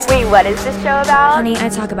What is this show about? Honey, I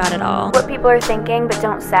talk about it all. What people are thinking but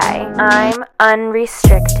don't say. I'm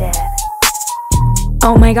unrestricted.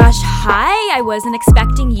 Oh my gosh, hi! I wasn't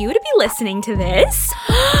expecting you to be listening to this.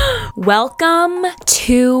 Welcome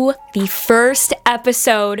to the first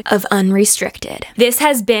episode of Unrestricted. This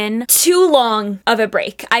has been too long of a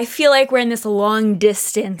break. I feel like we're in this long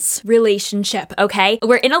distance relationship, okay?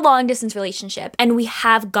 We're in a long distance relationship and we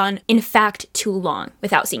have gone, in fact, too long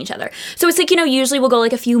without seeing each other. So it's like, usually we'll go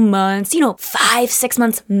like a few months, 5-6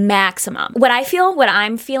 months maximum. What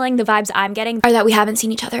I'm feeling, the vibes I'm getting are that we haven't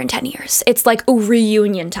seen each other in 10 years. It's like a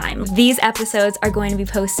reunion time. These episodes are going to be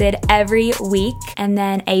posted every week, and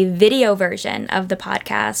then a video version of the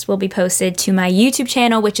podcast will be posted to my YouTube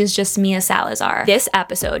channel, which is just Mia Salazar. This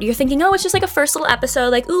episode, you're thinking, oh, it's just like a first little episode,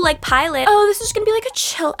 like pilot. Oh, this is gonna be like a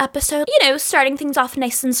chill episode, starting things off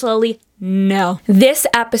nice and slowly. No. This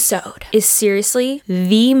episode is seriously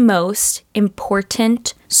the most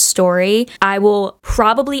important story I will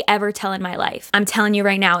probably ever tell in my life. I'm telling you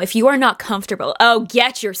right now, if you are not comfortable,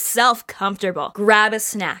 get yourself comfortable. Grab a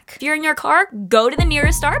snack. If you're in your car, go to the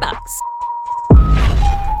nearest Starbucks.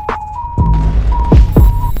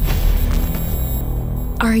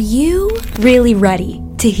 Are you really ready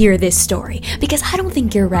to hear this story? Because I don't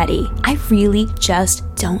think you're ready. I really just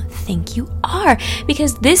don't think you are.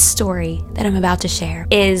 Because this story that I'm about to share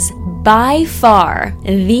is by far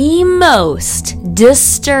the most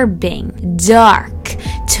disturbing, dark,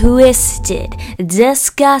 twisted,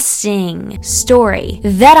 disgusting story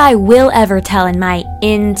that I will ever tell in my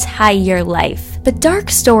entire life. But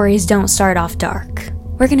dark stories don't start off dark.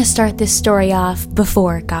 We're gonna start this story off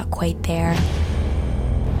before it got quite there.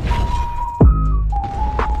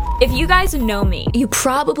 If you guys know me, you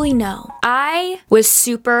probably know I was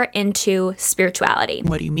super into spirituality.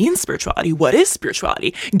 What do you mean spirituality? What is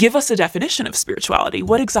spirituality? Give us a definition of spirituality.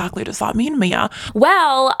 What exactly does that mean, Mia?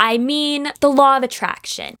 Well, I mean the law of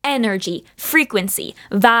attraction, energy, frequency,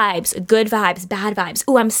 vibes, good vibes, bad vibes.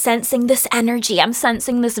 Ooh, I'm sensing this energy. I'm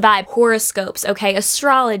sensing this vibe. Horoscopes, okay?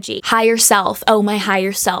 Astrology, higher self. Oh, my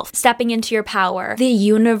higher self. Stepping into your power. The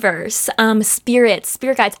universe, spirits,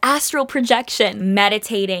 spirit guides, astral projection,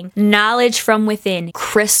 meditating, knowledge from within,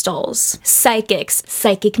 crystals, psychics,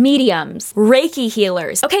 psychic mediums, Reiki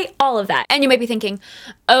healers. Okay, all of that. And you might be thinking,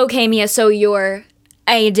 okay, Mia, so your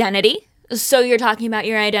identity? So you're talking about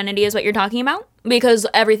your identity is what you're talking about? Because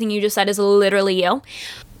everything you just said is literally you?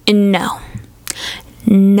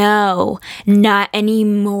 No, not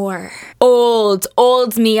anymore.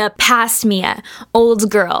 Old Mia, past Mia, old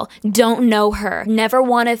girl, don't know her, never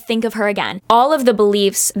want to think of her again. All of the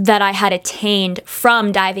beliefs that I had attained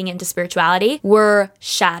from diving into spirituality were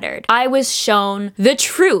shattered. I was shown the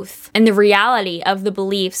truth and the reality of the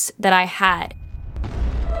beliefs that I had.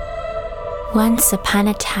 Once upon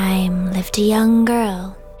a time lived a young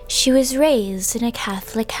girl. She was raised in a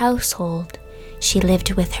Catholic household. She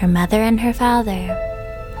lived with her mother and her father.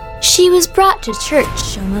 She was brought to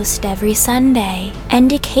church almost every Sunday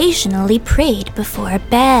and occasionally prayed before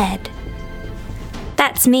bed.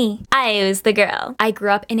 That's me. I was the girl. I grew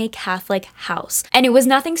up in a Catholic house. And it was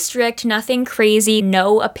nothing strict, nothing crazy,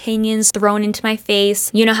 no opinions thrown into my face.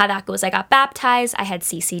 You know how that goes. I got baptized, I had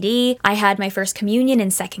CCD, I had my first communion in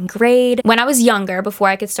 2nd grade. When I was younger, before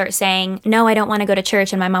I could start saying, no, I don't want to go to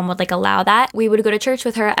church, and my mom would allow that, we would go to church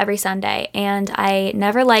with her every Sunday. And I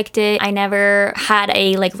never liked it. I never had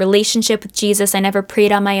a relationship with Jesus. I never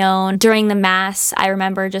prayed on my own. During the Mass, I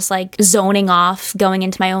remember just zoning off, going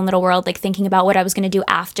into my own little world, thinking about what I was going to do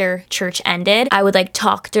after church ended. I would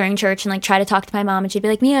talk during church and try to talk to my mom, and she'd be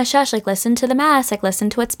like, Mia, shush, listen to the Mass, listen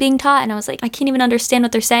to what's being taught. And I was like, I can't even understand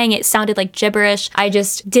what they're saying. It sounded like gibberish. I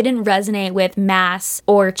just didn't resonate with Mass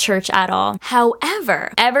or church at all.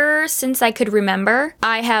 However, ever since I could remember,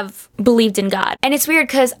 I have believed in God. And it's weird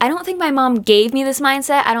because I don't think my mom gave me this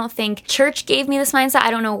mindset. I don't think church gave me this mindset.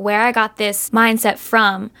 I don't know where I got this mindset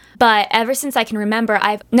from. But ever since I can remember,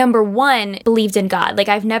 I've, number one, believed in God.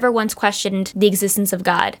 I've never once questioned the existence of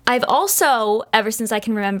God. I've also, ever since I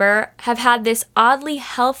can remember, have had this oddly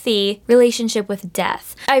healthy relationship with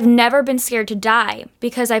death. I've never been scared to die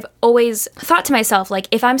because I've always thought to myself,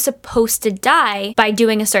 if I'm supposed to die by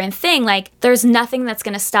doing a certain thing, there's nothing that's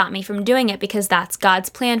going to stop me from doing it because that's God's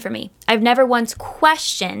plan for me. I've never once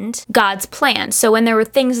questioned God's plan. So when there were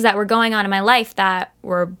things that were going on in my life that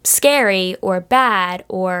were scary or bad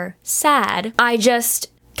or sad, I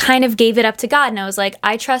just kind of gave it up to God. And I was like,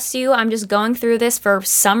 I trust you. I'm just going through this for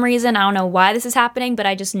some reason. I don't know why this is happening, but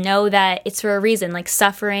I just know that it's for a reason. Like,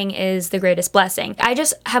 suffering is the greatest blessing. I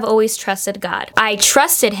just have always trusted God. I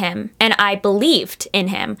trusted him and I believed in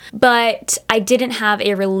him, but I didn't have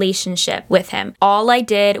a relationship with him. All I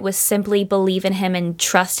did was simply believe in him and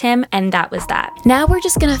trust him, and that was that. Now we're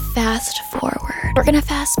just gonna fast forward. We're gonna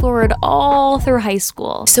fast forward all through high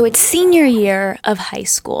school. So it's senior year of high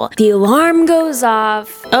school. The alarm goes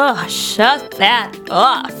off. Ugh, shut that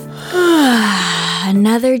off.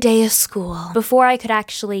 Another day of school. Before I could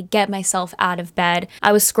actually get myself out of bed,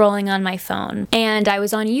 I was scrolling on my phone and I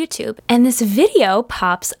was on YouTube, and this video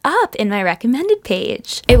pops up in my recommended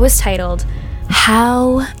page. It was titled,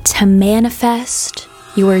 How to Manifest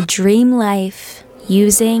Your Dream Life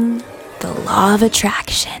Using the Law of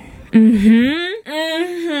Attraction.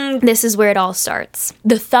 This is where it all starts.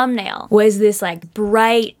 The thumbnail was this like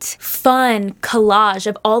bright, fun collage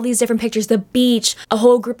of all these different pictures, the beach, a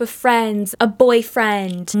whole group of friends, a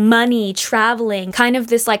boyfriend, money, traveling, kind of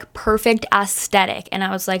this like perfect aesthetic. And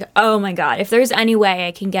I was like, oh my God, if there's any way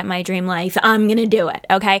I can get my dream life, I'm gonna do it,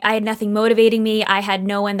 okay? I had nothing motivating me. I had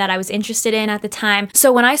no one that I was interested in at the time.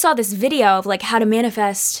 So when I saw this video of like how to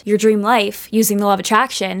manifest your dream life using the law of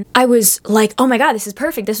attraction, I was like, oh my God, this is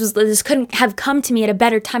perfect. This couldn't have come to me at a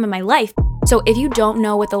better time in my life. So if you don't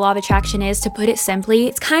know what the law of attraction is, to put it simply,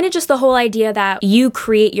 it's kind of just the whole idea that you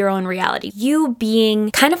create your own reality. You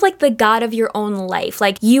being kind of like the god of your own life.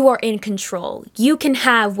 Like, you are in control. You can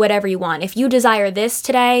have whatever you want. If you desire this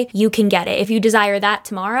today, you can get it. If you desire that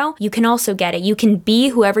tomorrow, you can also get it. You can be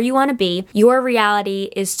whoever you want to be. Your reality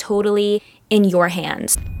is totally in your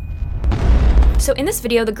hands. So in this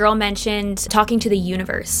video, the girl mentioned talking to the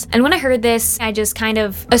universe. And when I heard this, I just kind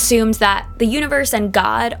of assumed that the universe and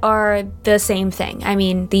God are the same thing. I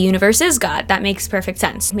mean, the universe is God. That makes perfect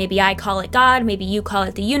sense. Maybe I call it God, maybe you call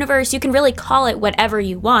it the universe. You can really call it whatever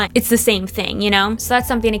you want. It's the same thing, you know? So that's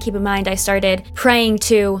something to keep in mind. I started praying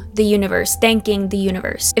to the universe, thanking the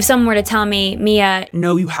universe. If someone were to tell me, Mia,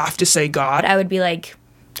 no, you have to say God, I would be like,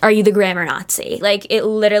 are you the grammar Nazi? Like, it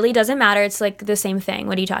literally doesn't matter. It's like the same thing.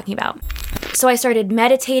 What are you talking about? So I started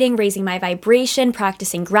meditating, raising my vibration,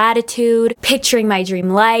 practicing gratitude, picturing my dream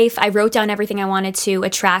life. I wrote down everything I wanted to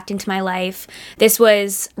attract into my life. This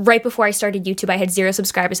was right before I started YouTube. I had 0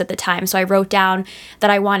 subscribers at the time. So I wrote down that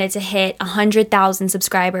I wanted to hit 100,000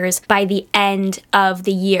 subscribers by the end of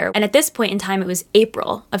the year. And at this point in time, it was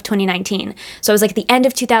April of 2019. So I was like, at the end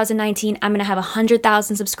of 2019, I'm gonna have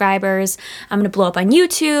 100,000 subscribers. I'm gonna blow up on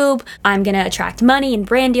YouTube. I'm gonna attract money and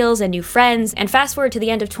brand deals and new friends. And fast forward to the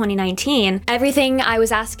end of 2019, everything I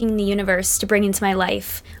was asking the universe to bring into my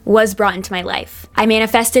life was brought into my life. I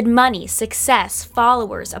manifested money, success,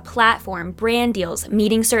 followers, a platform, brand deals,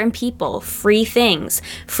 meeting certain people, free things,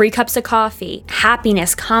 free cups of coffee,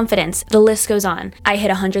 happiness, confidence, the list goes on. I hit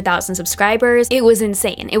 100,000 subscribers. It was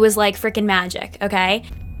insane. It was like freaking magic, okay?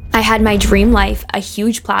 I had my dream life, a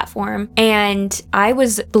huge platform, and I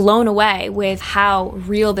was blown away with how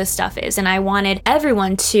real this stuff is. And I wanted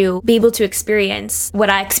everyone to be able to experience what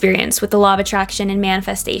I experienced with the law of attraction and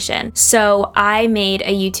manifestation. So I made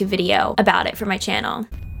a YouTube video about it for my channel.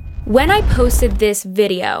 When I posted this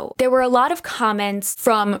video, there were a lot of comments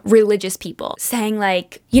from religious people saying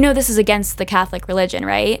like, you know, this is against the Catholic religion,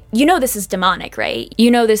 right? You know, this is demonic, right?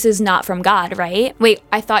 You know, this is not from God, right? Wait,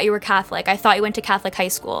 I thought you were Catholic. I thought you went to Catholic high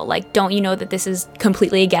school. Like, don't you know that this is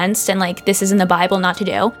completely against and like this is in the Bible not to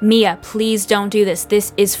do? Mia, please don't do this.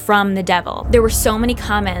 This is from the devil. There were so many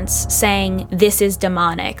comments saying this is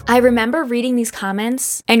demonic. I remember reading these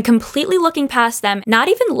comments and completely looking past them, not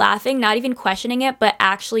even laughing, not even questioning it, but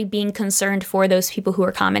actually being concerned for those people who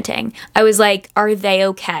were commenting. I was like, are they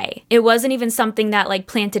okay? It wasn't even something that like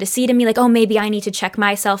planted a seed in me, like, oh, maybe I need to check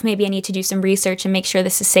myself. Maybe I need to do some research and make sure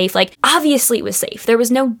this is safe. Like, obviously it was safe. There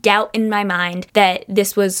was no doubt in my mind that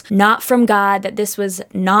this was not from God, that this was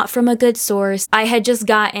not from a good source. I had just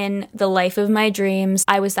gotten the life of my dreams.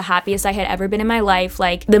 I was the happiest I had ever been in my life,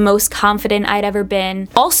 like the most confident I'd ever been.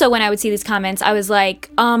 Also, when I would see these comments, I was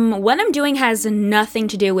like, what I'm doing has nothing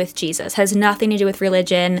to do with Jesus, has nothing to do with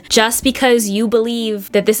religion. Just because you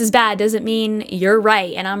believe that this is bad doesn't mean you're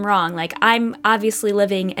right and I'm wrong. Like, I'm obviously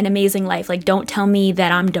living an amazing life. Like, don't tell me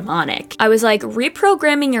that I'm demonic. I was like,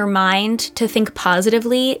 reprogramming your mind to think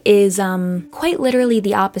positively is quite literally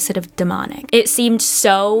the opposite of demonic. It seemed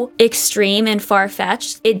so extreme and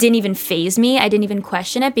far-fetched. It didn't even faze me. I didn't even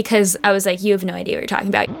question it because I was like, you have no idea what you're talking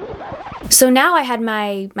about. So now I had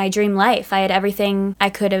my dream life. I had everything I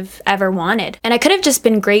could have ever wanted. And I could have just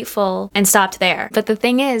been grateful and stopped there. But the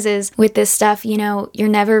thing is with this stuff, you know, you're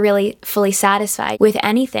never really fully satisfied with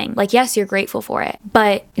anything. Like, yes, you're grateful for it,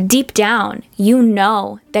 but deep down, you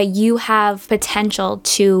know that you have potential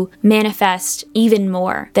to manifest even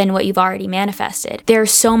more than what you've already manifested.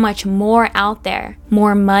 There's so much more out there.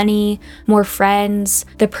 More money, more friends,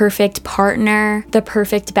 the perfect partner, the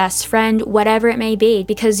perfect best friend, whatever it may be,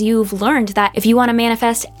 because you've learned that if you want to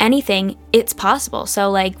manifest anything, it's possible. So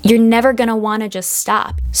like, you're never gonna want to just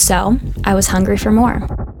stop. So I was hungry for more.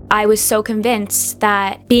 I was so convinced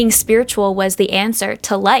that being spiritual was the answer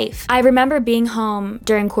to life. I remember being home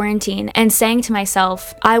during quarantine and saying to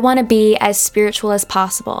myself, I want to be as spiritual as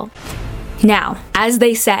possible. Now, as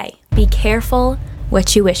they say, be careful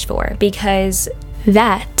what you wish for, because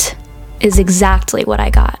that is exactly what I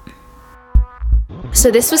got. So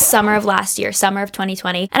this was summer of last year, summer of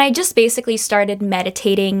 2020, and I just basically started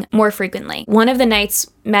meditating more frequently. One of the nights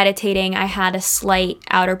meditating, I had a slight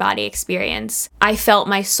outer body experience. I felt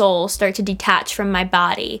my soul start to detach from my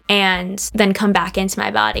body and then come back into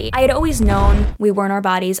my body. I had always known we weren't our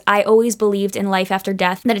bodies. I always believed in life after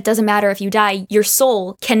death, that it doesn't matter if you die, your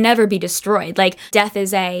soul can never be destroyed. Like, death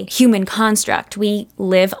is a human construct. We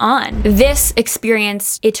live on. This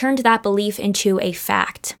experience, it turned that belief into a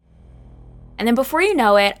fact. And then before you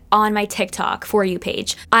know it, on my TikTok For You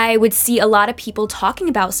page, I would see a lot of people talking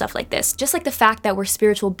about stuff like this. Just like the fact that we're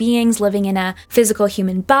spiritual beings living in a physical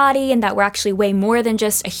human body, and that we're actually way more than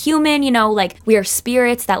just a human, you know, like we are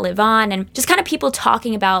spirits that live on, and just kind of people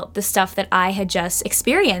talking about the stuff that I had just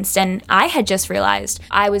experienced. And I had just realized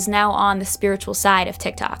I was now on the spiritual side of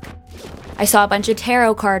TikTok. I saw a bunch of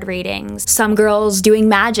tarot card readings, some girls doing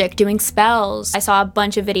magic, doing spells. I saw a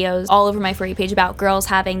bunch of videos all over my For You page about girls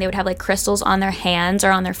they would have like crystals on their hands or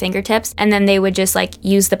on their fingertips, and then they would just like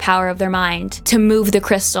use the power of their mind to move the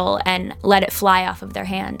crystal and let it fly off of their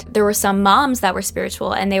hand. There were some moms that were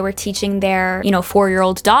spiritual, and they were teaching their,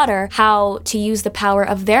 4-year-old daughter how to use the power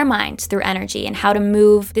of their mind through energy and how to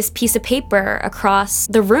move this piece of paper across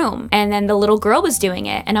the room. And then the little girl was doing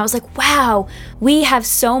it, and I was like, wow, we have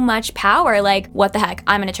so much power. Like, what the heck?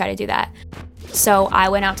 I'm gonna try to do that. So I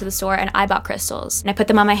went out to the store and I bought crystals, and I put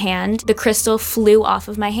them on my hand. The crystal flew off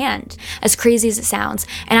of my hand, as crazy as it sounds.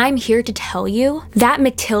 And I'm here to tell you that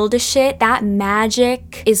Matilda shit, that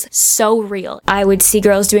magic is so real. I would see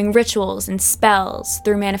girls doing rituals and spells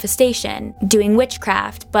through manifestation, doing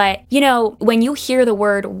witchcraft. But when you hear the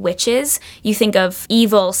word witches, you think of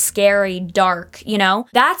evil, scary, dark,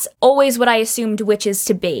 That's always what I assumed witches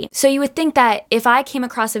to be. So you would think that if I came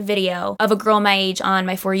across a video of a girl my age on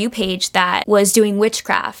my For You page that was doing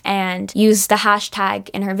witchcraft and used the hashtag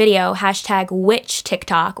in her video, hashtag witch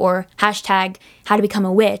TikTok, or hashtag how to become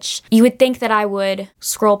a witch, you would think that I would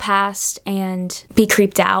scroll past and be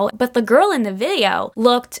creeped out. But the girl in the video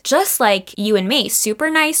looked just like you and me. Super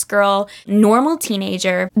nice girl, normal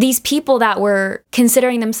teenager. These people that were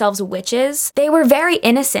considering themselves witches, they were very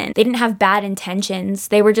innocent. They didn't have bad intentions.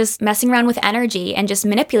 They were just messing around with energy and just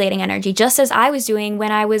manipulating energy, just as I was doing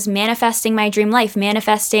when I was manifesting my dream life,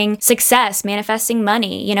 manifesting success, manifesting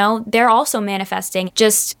money. They're also manifesting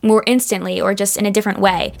just more instantly or just in a different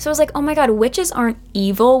way. So I was like, oh my God, witches aren't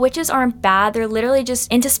evil. Witches aren't bad. They're literally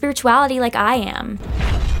just into spirituality like I am.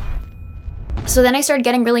 So then I started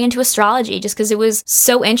getting really into astrology just because it was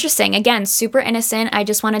so interesting. Again, super innocent. I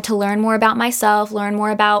just wanted to learn more about myself, learn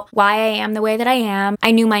more about why I am the way that I am.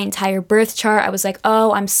 I knew my entire birth chart. I was like,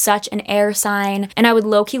 oh, I'm such an air sign. And I would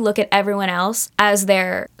low-key look at everyone else as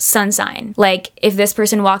their sun sign. Like, if this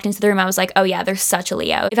person walked into the room, I was like, oh yeah, they're such a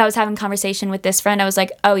Leo. If I was having a conversation with this friend, I was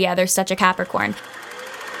like, oh yeah, they're such a Capricorn.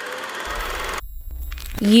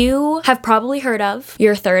 You have probably heard of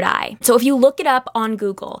your third eye. So if you look it up on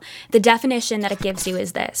Google, the definition that it gives you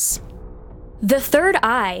is this. The third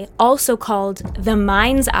eye, also called the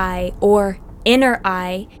mind's eye or inner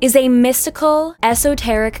eye, is a mystical,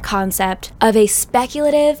 esoteric concept of a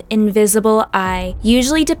speculative, invisible eye,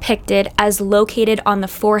 usually depicted as located on the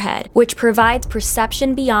forehead, which provides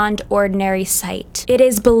perception beyond ordinary sight. It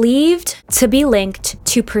is believed to be linked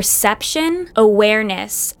to perception,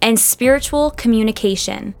 awareness, and spiritual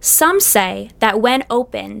communication. Some say that when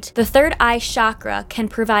opened, the third eye chakra can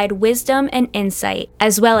provide wisdom and insight,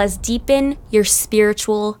 as well as deepen your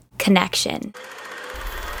spiritual connection.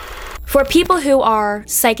 For people who are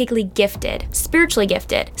psychically gifted, spiritually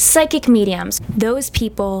gifted, psychic mediums, those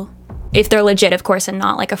people, if they're legit, of course, and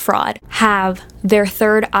not like a fraud, have their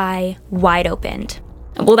third eye wide opened.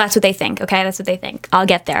 Well, that's what they think, okay? That's what they think. I'll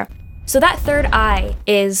get there. So that third eye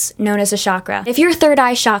is known as a chakra. If your third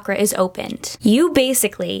eye chakra is opened, you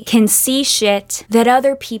basically can see shit that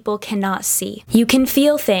other people cannot see. You can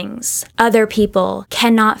feel things other people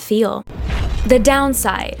cannot feel. The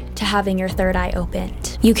downside to having your third eye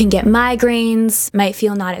opened. You can get migraines, might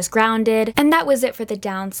feel not as grounded, and that was it for the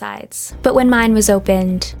downsides. But when mine was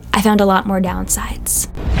opened, I found a lot more downsides.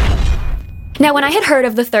 Now, when I had heard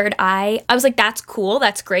of the third eye, I was like, that's cool,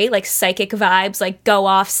 that's great, like psychic vibes, like go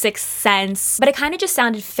off, sixth sense. But it kind of just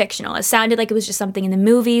sounded fictional. It sounded like it was just something in the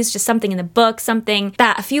movies, just something in the book, something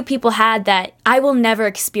that a few people had that I will never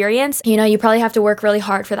experience. You know, you probably have to work really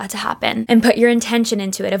hard for that to happen and put your intention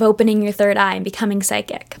into it of opening your third eye and becoming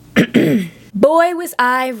psychic. Boy, was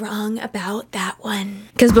I wrong about that one.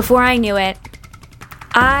 Because before I knew it,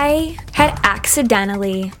 I had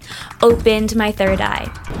accidentally opened my third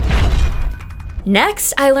eye.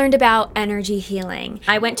 Next, I learned about energy healing.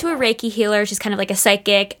 I went to a Reiki healer. She's kind of like a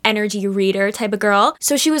psychic energy reader type of girl.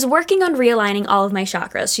 So she was working on realigning all of my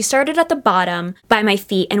chakras. She started at the bottom by my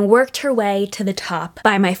feet and worked her way to the top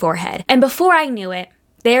by my forehead. And before I knew it,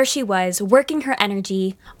 there she was working her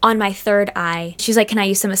energy on my third eye. She's like, can I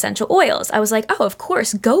use some essential oils? I was like, oh, of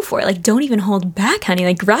course, go for it. Like, don't even hold back, honey.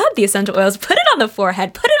 Like, grab the essential oils, put it on the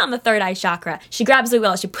forehead, put it on the third eye chakra. She grabs the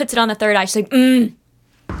oil, she puts it on the third eye. She's like,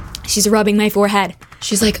 She's rubbing my forehead.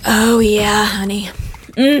 She's like, oh yeah, honey.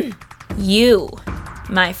 You,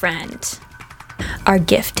 my friend, are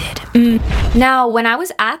gifted. Now, when I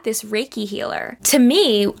was at this Reiki healer, to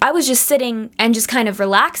me, I was just sitting and just kind of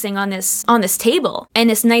relaxing on this table. And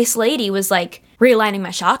this nice lady was like realigning my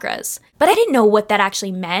chakras. But I didn't know what that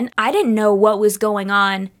actually meant. I didn't know what was going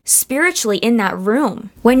on spiritually in that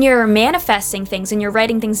room. When you're manifesting things and you're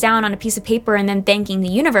writing things down on a piece of paper and then thanking the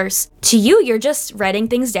universe, to you, you're just writing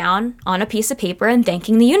things down on a piece of paper and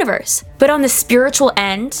thanking the universe. But on the spiritual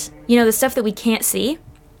end, you know, the stuff that we can't see,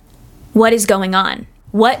 what is going on?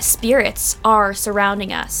 What spirits are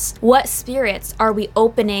surrounding us? What spirits are we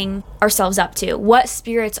opening ourselves up to? What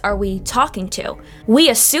spirits are we talking to? We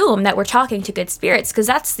assume that we're talking to good spirits because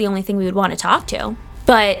that's the only thing we would want to talk to.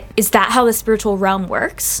 But is that how the spiritual realm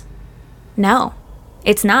works? No,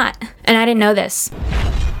 it's not. And I didn't know this.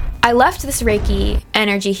 I left this Reiki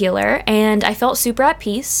energy healer and I felt super at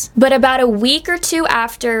peace. But about a week or two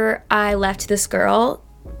after I left this girl,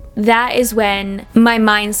 that is when my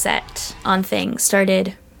mindset on things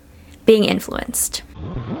started being influenced.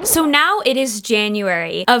 So now it is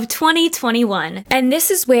January of 2021, and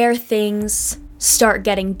this is where things start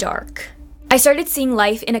getting dark. I started seeing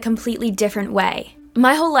life in a completely different way.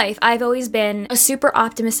 My whole life, I've always been a super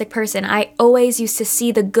optimistic person. I always used to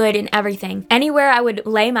see the good in everything. Anywhere I would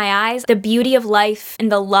lay my eyes, the beauty of life and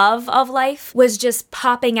the love of life was just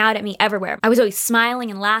popping out at me everywhere. I was always smiling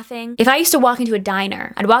and laughing. If I used to walk into a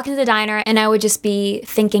diner, I'd walk into the diner and I would just be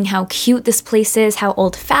thinking how cute this place is, how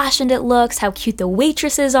old-fashioned it looks, how cute the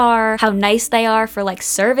waitresses are, how nice they are for like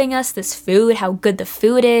serving us this food, how good the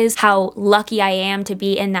food is, how lucky I am to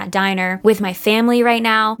be in that diner with my family right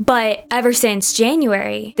now. But ever since January,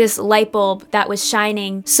 this light bulb that was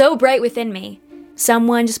shining so bright within me,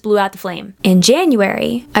 someone just blew out the flame. In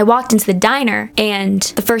January, I walked into the diner and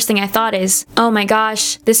the first thing I thought is, oh my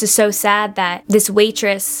gosh, this is so sad that this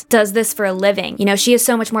waitress does this for a living. You know, she has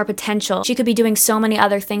so much more potential. She could be doing so many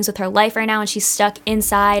other things with her life right now and she's stuck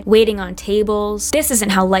inside waiting on tables. This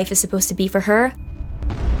isn't how life is supposed to be for her.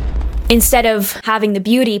 Instead of having the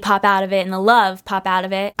beauty pop out of it and the love pop out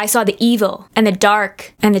of it, I saw the evil and the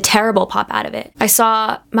dark and the terrible pop out of it. I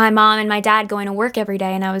saw my mom and my dad going to work every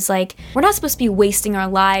day and I was like, we're not supposed to be wasting our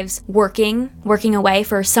lives working away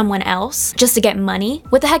for someone else just to get money.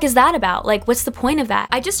 What the heck is that about? Like, what's the point of that?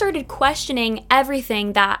 I just started questioning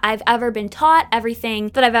everything that I've ever been taught, everything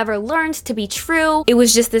that I've ever learned to be true. It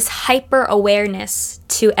was just this hyper awareness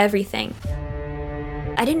to everything.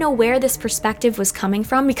 I didn't know where this perspective was coming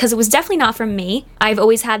from because it was definitely not from me. I've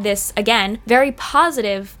always had this, again, very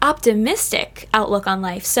positive, optimistic outlook on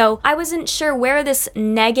life. So I wasn't sure where this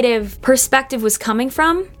negative perspective was coming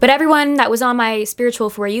from, but everyone that was on my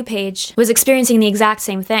spiritual For You page was experiencing the exact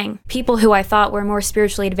same thing. People who I thought were more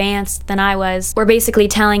spiritually advanced than I was were basically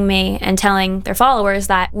telling me and telling their followers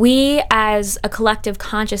that we as a collective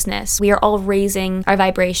consciousness, we are all raising our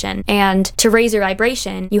vibration. And to raise your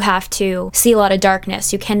vibration, you have to see a lot of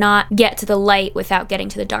darkness. You cannot get to the light without getting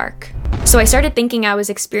to the dark. So I started thinking I was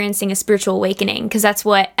experiencing a spiritual awakening because that's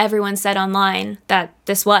what everyone said online that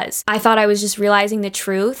this was. I thought I was just realizing the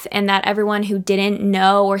truth and that everyone who didn't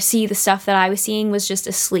know or see the stuff that I was seeing was just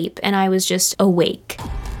asleep and I was just awake.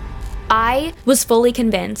 I was fully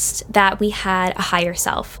convinced that we had a higher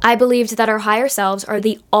self. I believed that our higher selves are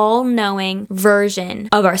the all-knowing version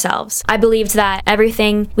of ourselves. I believed that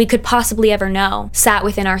everything we could possibly ever know sat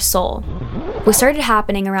within our soul. What started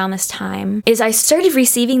happening around this time is I started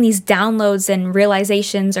receiving these downloads and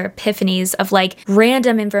realizations or epiphanies of like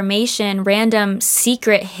random information, random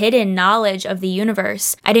secret hidden knowledge of the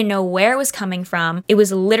universe. I didn't know where it was coming from. It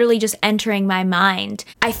was literally just entering my mind.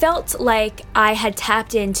 I felt like I had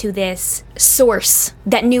tapped into this source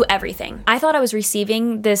that knew everything. I thought I was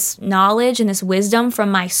receiving this knowledge and this wisdom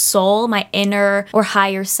from my soul, my inner or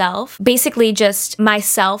higher self. Basically just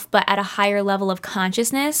myself, but at a higher level of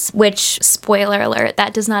consciousness, which, spoiler alert,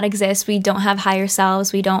 that does not exist. We don't have higher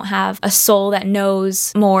selves. We don't have a soul that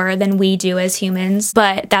knows more than we do as humans.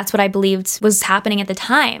 But that's what I believed was happening at the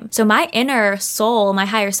time. So my inner soul, my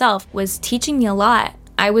higher self, was teaching me a lot.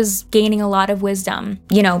 I was gaining a lot of wisdom.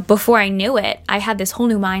 You know, before I knew it, I had this whole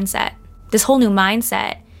new mindset. This whole new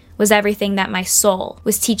mindset was everything that my soul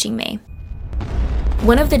was teaching me.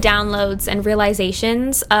 One of the downloads and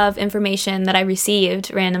realizations of information that I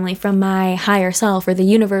received randomly from my higher self or the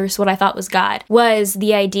universe, what I thought was God, was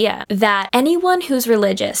the idea that anyone who's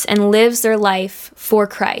religious and lives their life for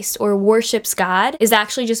Christ or worships God is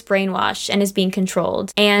actually just brainwashed and is being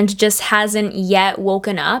controlled and just hasn't yet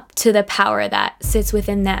woken up to the power that sits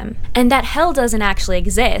within them. And that hell doesn't actually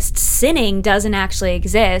exist. Sinning doesn't actually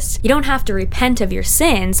exist. You don't have to repent of your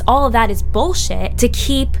sins. All of that is bullshit to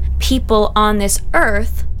keep people on this earth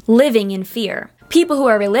living in fear. People who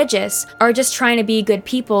are religious are just trying to be good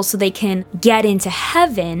people so they can get into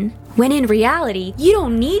heaven, when in reality, you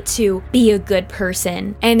don't need to be a good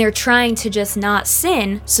person, and they're trying to just not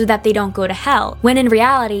sin so that they don't go to hell. When in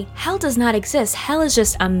reality, hell does not exist. Hell is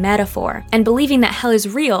just a metaphor, and believing that hell is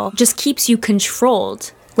real just keeps you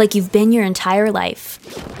controlled, like you've been your entire life.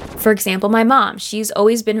 For example, my mom, she's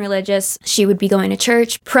always been religious. She would be going to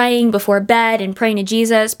church, praying before bed and praying to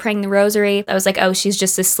Jesus, praying the rosary. I was like, oh, she's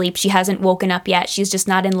just asleep. She hasn't woken up yet. She's just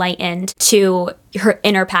not enlightened to her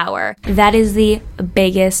inner power. That is the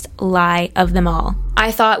biggest lie of them all.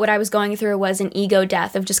 I thought what I was going through was an ego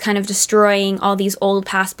death of just kind of destroying all these old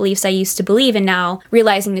past beliefs I used to believe, and now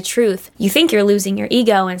realizing the truth. You think you're losing your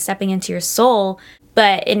ego and stepping into your soul,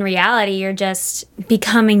 but in reality, you're just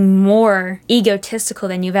becoming more egotistical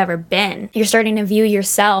than you've ever been. You're starting to view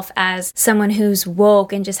yourself as someone who's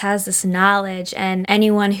woke and just has this knowledge, and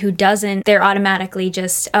anyone who doesn't, they're automatically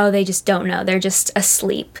just, oh, they just don't know. They're just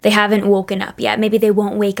asleep. They haven't woken up yet. Maybe they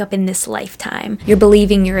won't wake up in this lifetime. You're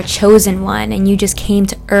believing you're a chosen one, and you just came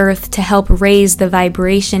to Earth to help raise the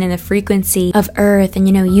vibration and the frequency of Earth. And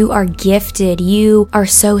you know, you are gifted. You are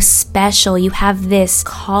so special. You have this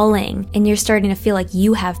calling, and you're starting to feel like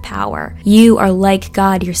you have power. You are like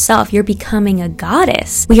God yourself. You're becoming a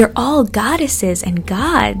goddess. We are all goddesses and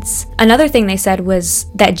gods. Another thing they said was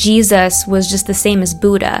that Jesus was just the same as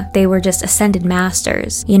Buddha. They were just ascended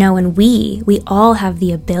masters. You know, and we all have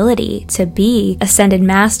the ability to be ascended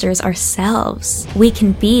masters ourselves. We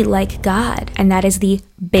can be like God, and that is the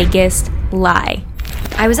biggest lie.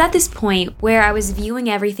 I was at this point where I was viewing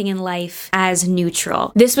everything in life as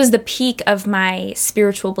neutral. This was the peak of my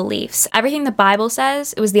spiritual beliefs. Everything the Bible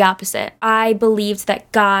says, it was the opposite. I believed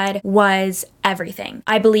that God was everything.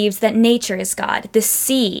 I believed that nature is God. The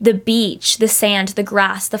sea, the beach, the sand, the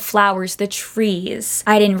grass, the flowers, the trees.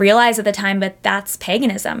 I didn't realize at the time, but that's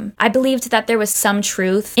paganism. I believed that there was some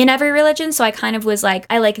truth in every religion, so I kind of was like,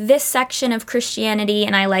 I like this section of Christianity,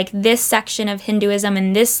 and I like this section of Hinduism,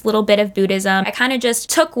 and this little bit of Buddhism. I kind of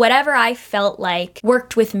just took whatever I felt like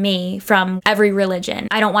worked with me from every religion.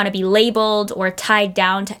 I don't want to be labeled or tied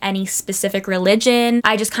down to any specific religion.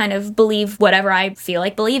 I just kind of believe whatever I feel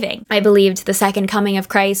like believing. I believed the second coming of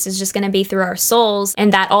Christ is just going to be through our souls,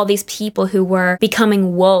 and that all these people who were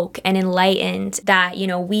becoming woke and enlightened, that, you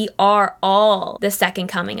know, we are all the second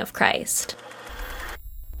coming of Christ.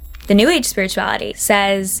 The New Age spirituality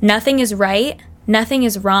says nothing is right, nothing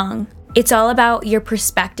is wrong. It's all about your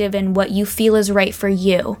perspective and what you feel is right for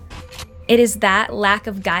you. It is that lack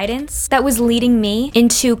of guidance that was leading me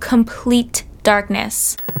into complete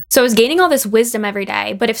darkness. So I was gaining all this wisdom every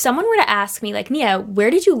day, but if someone were to ask me, like, Mia,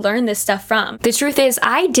 where did you learn this stuff from? The truth is,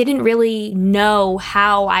 I didn't really know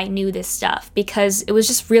how I knew this stuff, because it was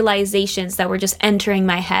just realizations that were just entering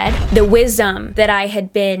my head. The wisdom that I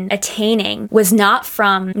had been attaining was not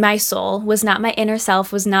from my soul, was not my inner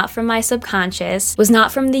self, was not from my subconscious, was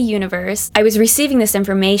not from the universe. I was receiving this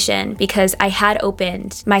information because I had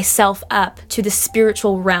opened myself up to the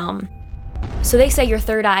spiritual realm. So they say your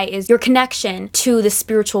third eye is your connection to the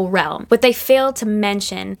spiritual realm. What they fail to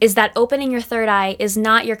mention is that opening your third eye is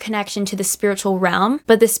not your connection to the spiritual realm,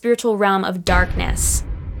 but the spiritual realm of darkness.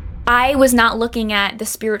 I was not looking at the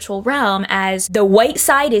spiritual realm as the white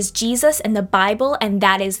side is Jesus and the Bible, and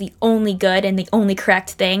that is the only good and the only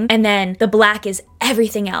correct thing. And then the black is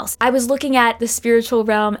everything else. I was looking at the spiritual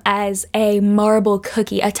realm as a marble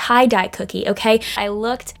cookie, a tie-dye cookie, okay? I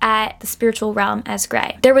looked at the spiritual realm as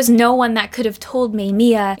gray. There was no one that could have told me,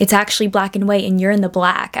 Mia, it's actually black and white and you're in the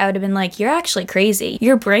black. I would have been like, you're actually crazy.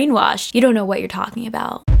 You're brainwashed. You don't know what you're talking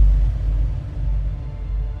about.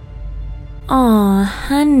 Aw,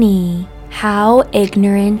 honey. How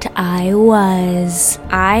ignorant I was.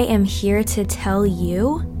 I am here to tell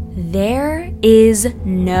you there is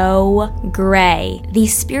no gray. The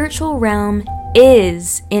spiritual realm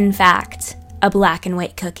is, in fact, a black and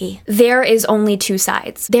white cookie. There is only two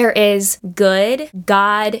sides. There is good,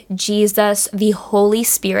 God, Jesus, the Holy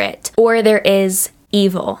Spirit, or there is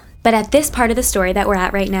evil. But at this part of the story that we're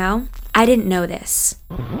at right now, I didn't know this.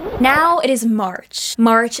 Now it is March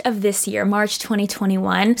of this year, March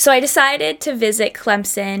 2021. So I decided to visit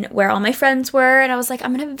Clemson where all my friends were, and I was like,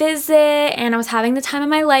 I'm gonna visit, and I was having the time of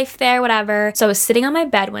my life there, whatever. So I was sitting on my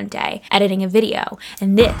bed one day editing a video,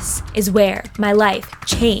 and this is where my life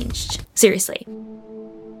changed. Seriously.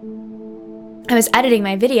 I was editing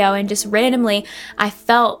my video and just randomly I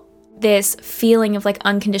felt this feeling of like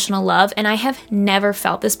unconditional love, and I have never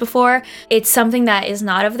felt this before. It's something that is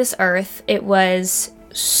not of this earth. It was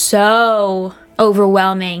so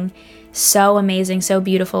overwhelming, so amazing, so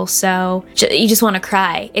beautiful, so you just want to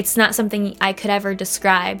cry. It's not something I could ever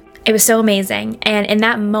describe. It was so amazing, and in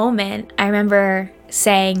that moment I remember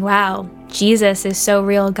saying, wow, Jesus is so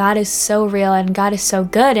real, God is so real, and God is so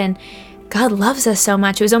good, and God loves us so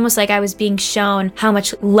much. It was almost like I was being shown how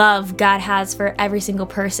much love God has for every single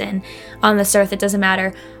person on this earth. It doesn't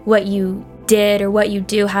matter what you did or what you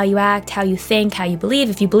do, how you act, how you think, how you believe,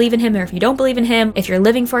 if you believe in him or if you don't believe in him, if you're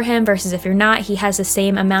living for him versus if you're not. He has the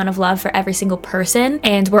same amount of love for every single person,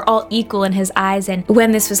 and we're all equal in his eyes. And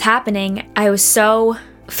when this was happening, I was so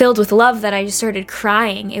filled with love that I just started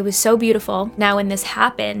crying. It was so beautiful. Now, when this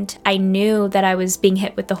happened, I knew that I was being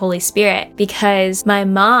hit with the Holy Spirit because my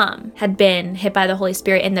mom had been hit by the Holy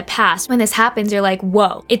Spirit in the past. When this happens, you're like,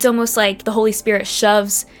 whoa. It's almost like the Holy Spirit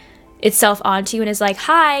shoves itself onto you and is like,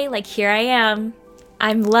 hi, like here I am.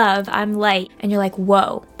 I'm love, I'm light. And you're like,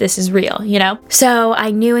 whoa, this is real, you know? So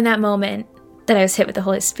I knew in that moment that I was hit with the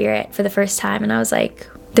Holy Spirit for the first time, and I was like,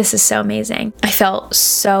 this is so amazing. I felt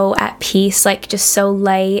so at peace, like just so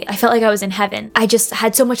light. I felt like I was in heaven. I just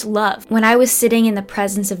had so much love. When I was sitting in the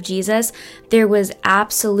presence of Jesus, there was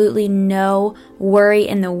absolutely no worry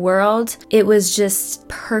in the world. It was just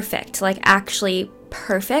perfect, like actually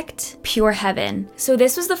perfect, pure heaven. So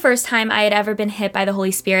this was the first time I had ever been hit by the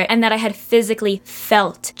Holy Spirit and that I had physically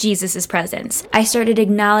felt Jesus's presence. I started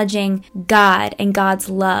acknowledging God and God's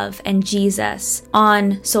love and Jesus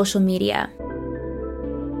on social media.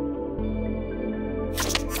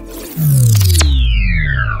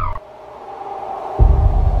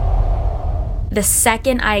 The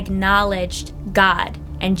second I acknowledged God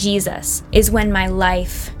and Jesus is when my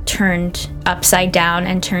life turned upside down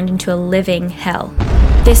and turned into a living hell.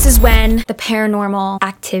 This is when the paranormal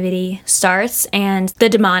activity starts and the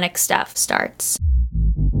demonic stuff starts.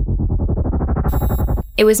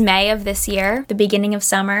 It was May of this year, the beginning of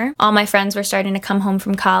summer. All my friends were starting to come home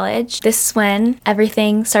from college. This is when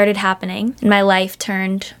everything started happening and my life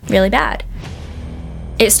turned really bad.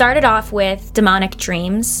 It started off with demonic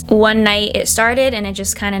dreams. One night it started and it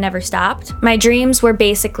just kind of never stopped. My dreams were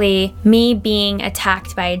basically me being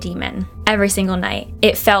attacked by a demon every single night.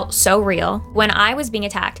 It felt so real. When I was being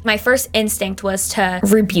attacked, my first instinct was to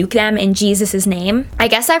rebuke them in Jesus' name. I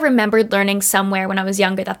guess I remembered learning somewhere when I was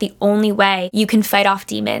younger that the only way you can fight off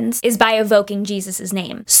demons is by evoking Jesus'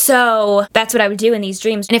 name. So that's what I would do in these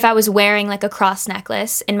dreams. And if I was wearing like a cross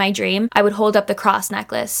necklace in my dream, I would hold up the cross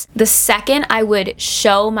necklace. The second I would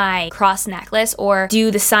show my cross necklace or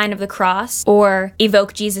do the sign of the cross or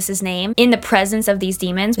evoke Jesus' name in the presence of these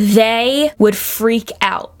demons, they would freak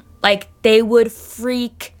out. Like, they would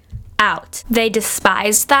freak out. They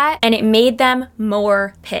despised that, and it made them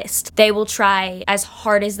more pissed. They will try as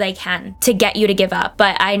hard as they can to get you to give up,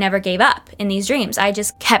 but I never gave up in these dreams. I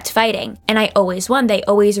just kept fighting, and I always won. They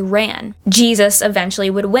always ran. Jesus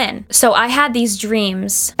eventually would win. So I had these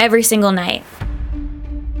dreams every single night.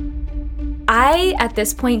 I, at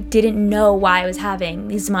this point, didn't know why I was having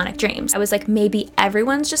these demonic dreams. I was like, maybe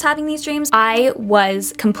everyone's just having these dreams. I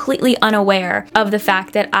was completely unaware of the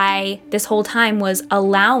fact that I, this whole time, was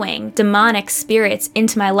allowing demonic spirits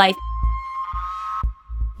into my life.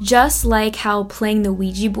 Just like how playing the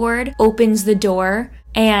Ouija board opens the door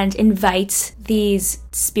and invites these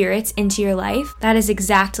spirits into your life, that is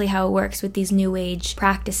exactly how it works with these New Age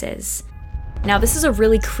practices. Now, this is a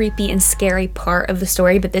really creepy and scary part of the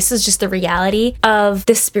story, but this is just the reality of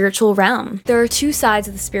the spiritual realm. There are two sides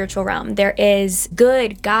of the spiritual realm. There is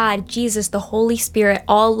good, God, Jesus, the Holy Spirit,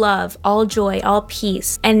 all love, all joy, all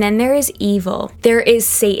peace. And then there is evil. There is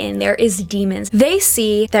Satan. There is demons. They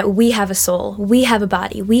see that we have a soul, we have a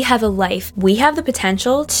body, we have a life. We have the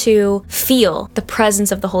potential to feel the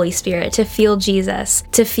presence of the Holy Spirit, to feel Jesus,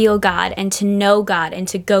 to feel God, and to know God, and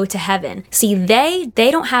to go to heaven. See, they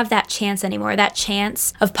don't have that chance anymore. That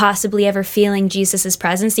chance of possibly ever feeling Jesus's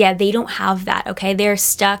presence. Yeah, they don't have that, okay? They're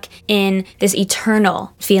stuck in this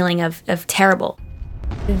eternal feeling of terrible.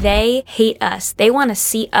 They hate us. They want to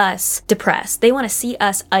see us depressed. They want to see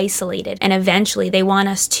us isolated. And eventually they want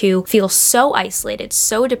us to feel so isolated,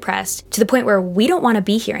 so depressed, to the point where we don't want to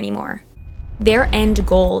be here anymore. Their end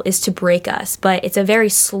goal is to break us, but it's a very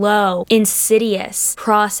slow, insidious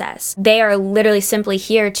process. They are literally simply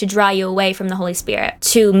here to draw you away from the Holy Spirit,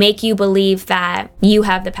 to make you believe that you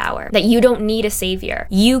have the power, that you don't need a savior.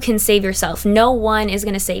 You can save yourself. No one is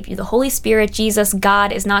going to save you. The Holy Spirit, Jesus,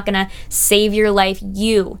 God is not going to save your life.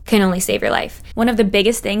 You can only save your life. One of the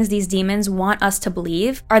biggest things these demons want us to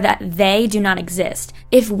believe are that they do not exist.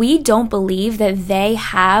 If we don't believe that they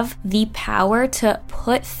have the power to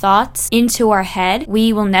put thoughts into our head,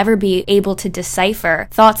 we will never be able to decipher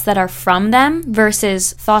thoughts that are from them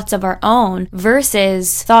versus thoughts of our own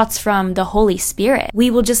versus thoughts from the Holy Spirit.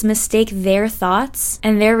 We will just mistake their thoughts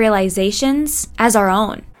and their realizations as our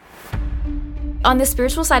own. On the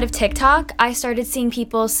spiritual side of TikTok, I started seeing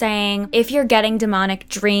people saying, if you're getting demonic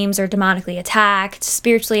dreams or demonically attacked,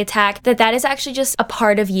 spiritually attacked, that is actually just a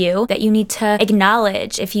part of you that you need to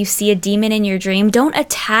acknowledge. If you see a demon in your dream, don't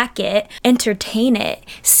attack it, entertain it,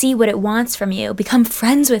 see what it wants from you, become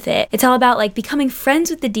friends with it. It's all about like becoming friends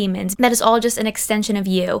with the demons. That is all just an extension of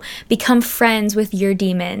you. Become friends with your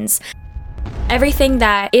demons. Everything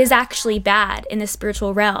that is actually bad in the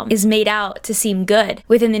spiritual realm is made out to seem good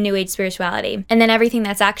within the New Age spirituality. And then everything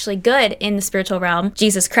that's actually good in the spiritual realm,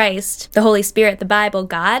 Jesus Christ, the Holy Spirit, the Bible,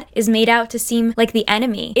 God, is made out to seem like the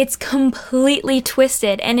enemy. It's completely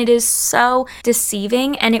twisted and it is so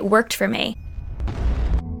deceiving, and it worked for me.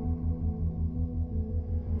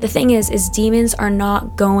 The thing is demons are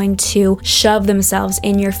not going to shove themselves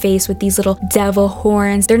in your face with these little devil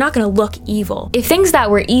horns. They're not going to look evil. If things that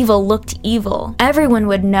were evil looked evil, everyone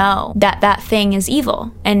would know that that thing is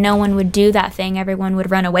evil, and no one would do that thing. Everyone would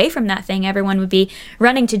run away from that thing. Everyone would be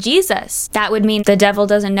running to Jesus. That would mean the devil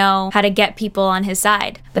doesn't know how to get people on his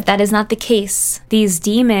side. But that is not the case. These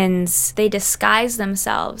demons, they disguise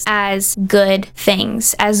themselves as good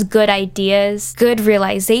things, as good ideas, good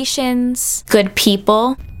realizations, good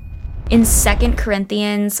people. In 2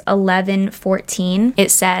 Corinthians 11:14,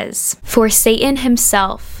 it says, "For Satan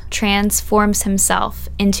himself transforms himself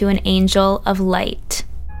into an angel of light."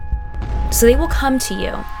 So they will come to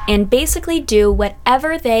you and basically do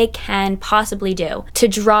whatever they can possibly do to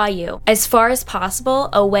draw you as far as possible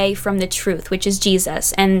away from the truth, which is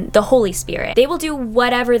Jesus and the Holy Spirit. They will do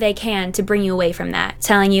whatever they can to bring you away from that,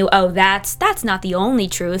 telling you, oh, that's not the only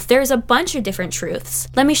truth. There's a bunch of different truths.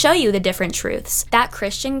 Let me show you the different truths. That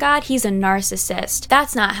Christian God, he's a narcissist.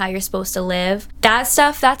 That's not how you're supposed to live. That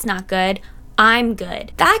stuff, that's not good. I'm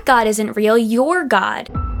good. That God isn't real. You're God.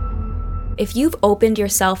 If you've opened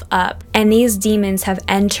yourself up and these demons have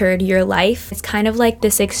entered your life, it's kind of like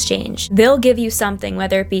this exchange. They'll give you something,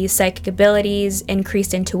 whether it be psychic abilities,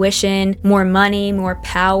 increased intuition, more money, more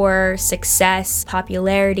power, success,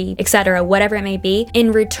 popularity, etc., whatever it may be,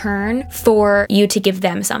 in return for you to give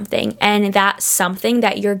them something. And that something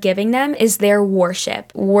that you're giving them is their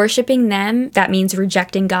worship. Worshipping them, that means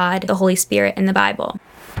rejecting God, the Holy Spirit, and the Bible.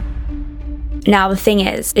 Now, the thing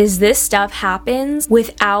is this stuff happens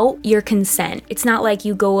without your consent. It's not like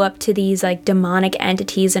you go up to these like demonic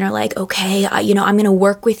entities and are like, okay, I'm going to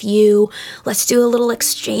work with you. Let's do a little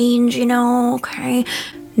exchange, okay.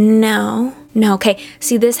 No, okay.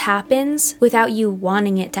 See, this happens without you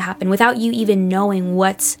wanting it to happen, without you even knowing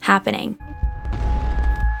what's happening.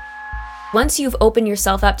 Once you've opened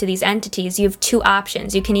yourself up to these entities, you have two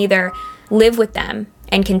options. You can either live with them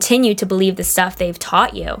and continue to believe the stuff they've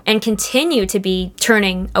taught you and continue to be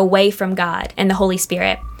turning away from God and the Holy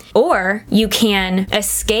Spirit. Or you can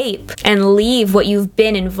escape and leave what you've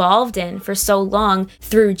been involved in for so long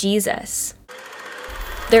through Jesus.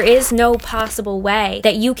 There is no possible way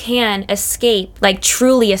that you can escape, like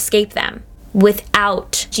truly escape them,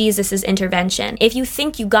 without Jesus's intervention. If you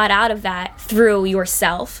think you got out of that through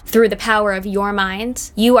yourself, through the power of your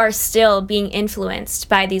mind, you are still being influenced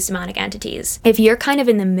by these demonic entities. If you're kind of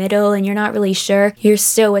in the middle and you're not really sure, you're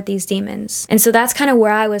still with these demons. And so that's kind of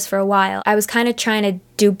where I was for a while. I was kind of trying to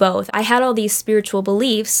do both. I had all these spiritual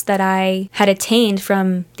beliefs that I had attained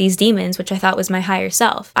from these demons, which I thought was my higher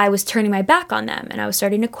self. I was turning my back on them, and I was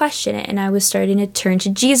starting to question it, and I was starting to turn to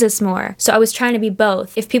Jesus more. So I was trying to be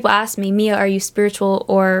both. If people ask me, Mia, are you spiritual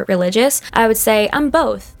or religious? I would say, I'm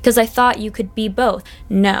both, because I thought you could be both.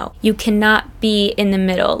 No, you cannot be in the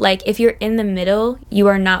middle. Like, if you're in the middle, you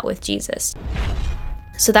are not with Jesus.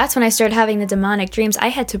 So that's when I started having the demonic dreams. I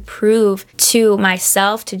had to prove to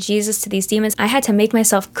myself, to Jesus, to these demons, I had to make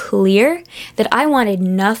myself clear that I wanted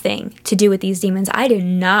nothing to do with these demons. I did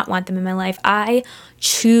not want them in my life. I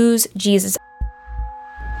choose Jesus.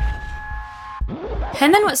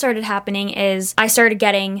 And then what started happening is I started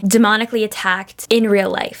getting demonically attacked in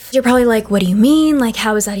real life. You're probably like, what do you mean? Like,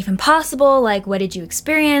 how is that even possible? Like, what did you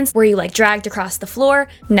experience? Were you like dragged across the floor?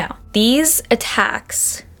 No. These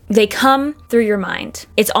attacks, they come through your mind.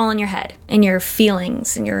 It's all in your head, in your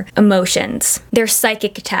feelings, and your emotions. They're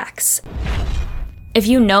psychic attacks. If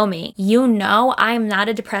you know me, you know I'm not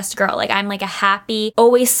a depressed girl. Like, I'm like a happy,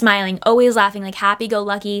 always smiling, always laughing, like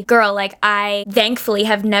happy-go-lucky girl. Like, I thankfully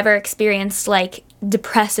have never experienced like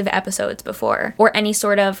depressive episodes before or any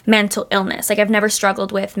sort of mental illness. Like, I've never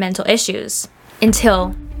struggled with mental issues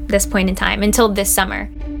until this point in time, until this summer.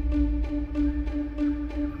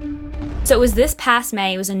 So it was this past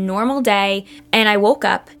May, it was a normal day, and I woke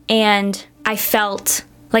up and I felt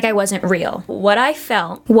like I wasn't real. What I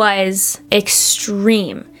felt was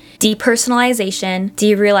extreme depersonalization,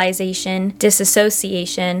 derealization,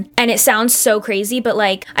 disassociation, and it sounds so crazy, but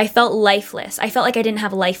like I felt lifeless. I felt like I didn't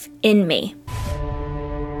have life in me.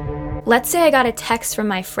 Let's say I got a text from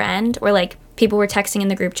my friend, or like people were texting in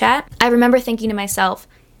the group chat. I remember thinking to myself,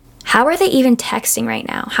 how are they even texting right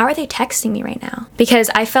now? How are they texting me right now?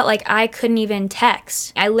 Because I felt like I couldn't even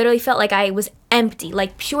text. I literally felt like I was empty,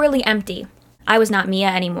 like purely empty. I was not Mia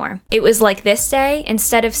anymore. It was like this day,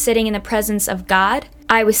 instead of sitting in the presence of God,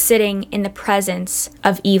 I was sitting in the presence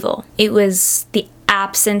of evil. It was the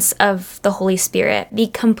absence of the Holy Spirit, the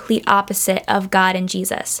complete opposite of God and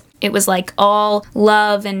Jesus. It was like all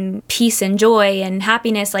love and peace and joy and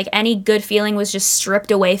happiness, like any good feeling was just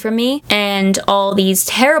stripped away from me. And all these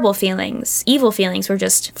terrible feelings, evil feelings were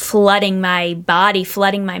just flooding my body,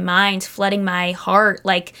 flooding my mind, flooding my heart.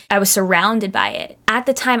 Like I was surrounded by it. At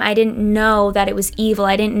the time, I didn't know that it was evil.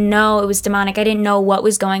 I didn't know it was demonic. I didn't know what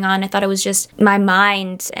was going on. I thought it was just my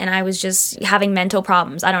mind and I was just having mental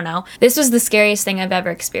problems. I don't know. This was the scariest thing I've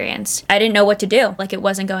ever experienced. I didn't know what to do. Like it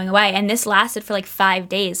wasn't going away. And this lasted for like 5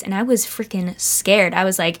 days. And I was freaking scared. I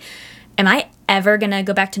was like, am I ever gonna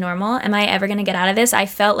go back to normal? Am I ever gonna get out of this? I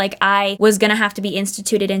felt like I was gonna have to be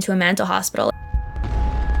instituted into a mental hospital.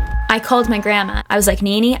 I called my grandma. I was like,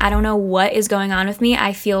 Nini, I don't know what is going on with me.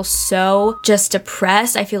 I feel so just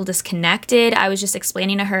depressed. I feel disconnected. I was just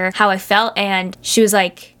explaining to her how I felt, and she was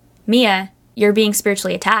like, Mia, you're being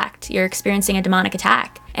spiritually attacked. You're experiencing a demonic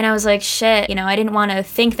attack. And I was like, shit, you know, I didn't want to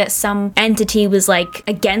think that some entity was like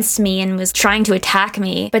against me and was trying to attack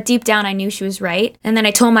me. But deep down, I knew she was right. And then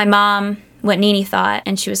I told my mom what Nini thought,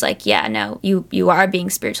 and she was like, yeah, no, you are being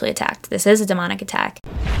spiritually attacked. This is a demonic attack.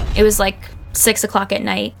 It was like 6 o'clock at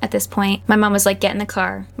night at this point. My mom was like, get in the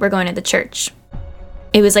car. We're going to the church.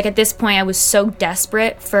 It was like at this point I was so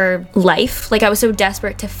desperate for life. Like I was so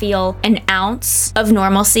desperate to feel an ounce of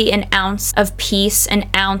normalcy, an ounce of peace, an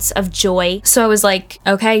ounce of joy. So I was like,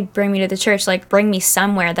 okay, bring me to the church. Like bring me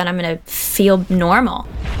somewhere that I'm gonna feel normal.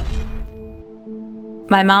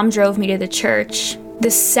 My mom drove me to the church.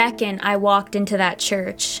 The second I walked into that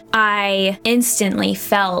church, I instantly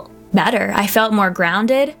felt better. I felt more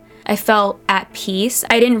grounded. I felt at peace.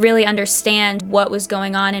 I didn't really understand what was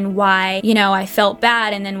going on and why, you know, I felt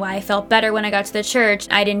bad and then why I felt better when I got to the church.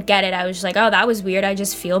 I didn't get it. I was just like, oh, that was weird. I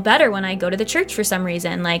just feel better when I go to the church for some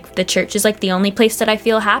reason. Like the church is like the only place that I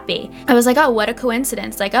feel happy. I was like, oh, what a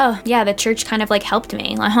coincidence. Like, oh yeah, the church kind of like helped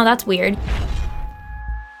me. Like, oh, that's weird.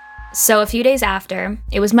 So a few days after,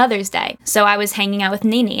 it was Mother's Day. So I was hanging out with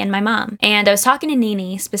Nini and my mom. And I was talking to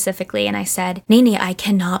Nini specifically, and I said, Nini, I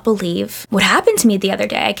cannot believe what happened to me the other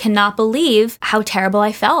day. I cannot believe how terrible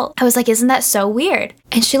I felt. I was like, isn't that so weird?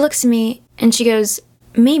 And she looks at me and she goes,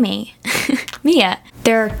 Mimi, Mia,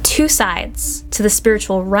 there are two sides to the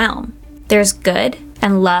spiritual realm. There's good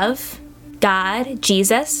and love, God,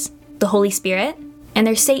 Jesus, the Holy Spirit, and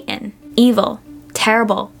there's Satan, evil,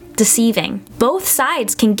 terrible, deceiving. Both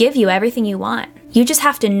sides can give you everything you want. You just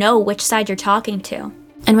have to know which side you're talking to.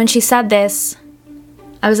 And when she said this,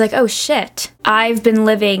 I was like, oh shit. I've been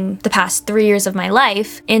living the past 3 years of my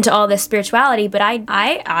life into all this spirituality, but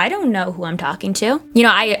I don't know who I'm talking to. You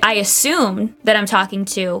know, I assume that I'm talking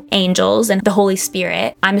to angels and the Holy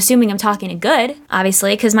Spirit. I'm assuming I'm talking to good,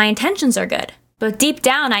 obviously, because my intentions are good. But deep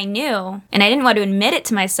down I knew, and I didn't want to admit it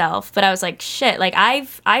to myself, but I was like, shit, like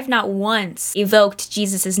I've not once evoked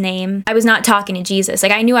Jesus' name. I was not talking to Jesus.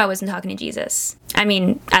 Like I knew I wasn't talking to Jesus. I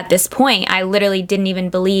mean, at this point, I literally didn't even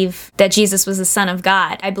believe that Jesus was the Son of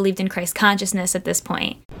God. I believed in Christ consciousness at this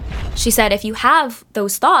point. She said, if you have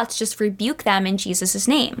those thoughts, just rebuke them in Jesus'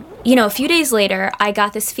 name. You know, a few days later, I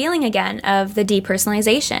got this feeling again of the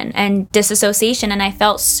depersonalization and disassociation, and I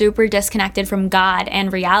felt super disconnected from God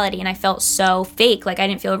and reality, and I felt so fake, like I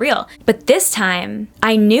didn't feel real. But this time,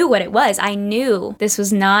 I knew what it was. I knew this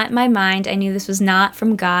was not my mind. I knew this was not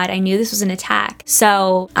from God. I knew this was an attack.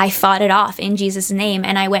 So I fought it off in Jesus' name,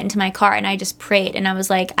 and I went into my car and I just prayed, and I was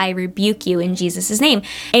like, I rebuke you in Jesus' name.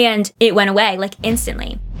 And it went away, like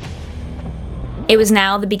instantly. It was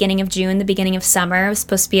now the beginning of June, the beginning of summer. It was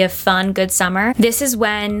supposed to be a fun, good summer. This is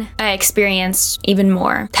when I experienced even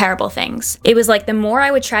more terrible things. It was like the more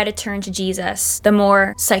I would try to turn to Jesus, the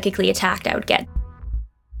more psychically attacked I would get.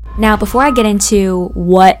 Now, before I get into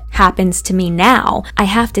what happens to me now, I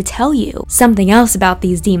have to tell you something else about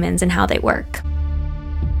these demons and how they work.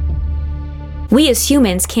 We as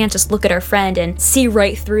humans can't just look at our friend and see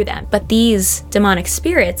right through them, but these demonic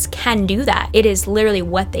spirits can do that. It is literally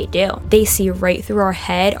what they do. They see right through our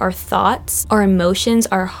head, our thoughts, our emotions,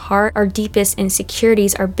 our heart, our deepest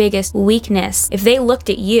insecurities, our biggest weakness. If they looked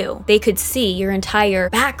at you, they could see your entire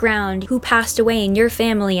background, who passed away in your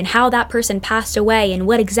family and how that person passed away and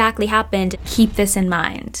what exactly happened. Keep this in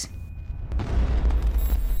mind.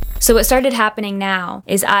 So what started happening now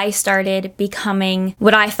is I started becoming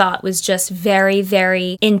what I thought was just very,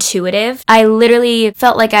 very intuitive. I literally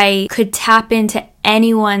felt like I could tap into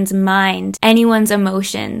anyone's mind, anyone's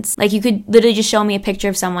emotions. Like you could literally just show me a picture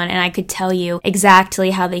of someone and I could tell you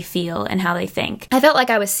exactly how they feel and how they think. I felt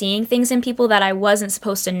like I was seeing things in people that I wasn't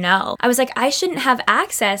supposed to know. I was like, I shouldn't have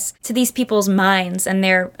access to these people's minds and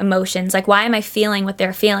their emotions. Like, why am I feeling what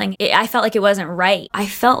they're feeling? I felt like it wasn't right. I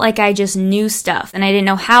felt like I just knew stuff and I didn't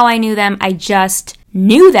know how I knew them. I just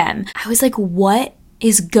knew them. I was like, what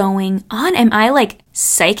is going on? Am I like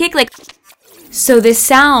psychic? So this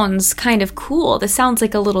sounds kind of cool. This sounds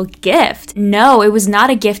like a little gift. No, it was not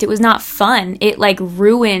a gift. It was not fun. It like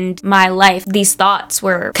ruined my life. These thoughts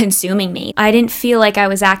were consuming me. I didn't feel like I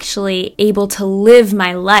was actually able to live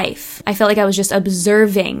my life. I felt like I was just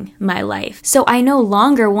observing my life. So I no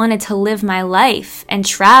longer wanted to live my life and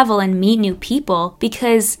travel and meet new people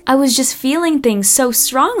because I was just feeling things so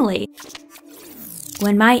strongly.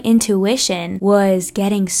 When my intuition was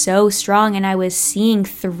getting so strong and I was seeing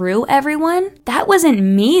through everyone, that wasn't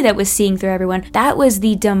me that was seeing through everyone. That was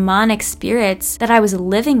the demonic spirits that I was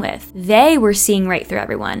living with. They were seeing right through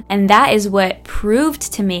everyone. And that is what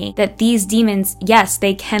proved to me that these demons, yes,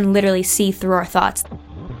 they can literally see through our thoughts.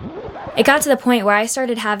 It got to the point where I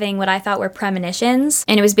started having what I thought were premonitions,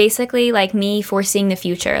 and it was basically like me foreseeing the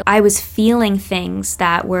future. I was feeling things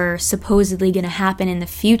that were supposedly going to happen in the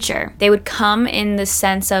future. They would come in the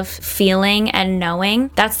sense of feeling and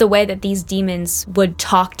knowing. That's the way that these demons would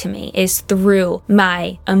talk to me, is through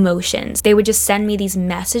my emotions. They would just send me these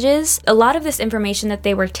messages. A lot of this information that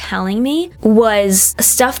they were telling me was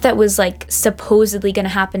stuff that was like supposedly going to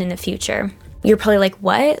happen in the future. You're probably like,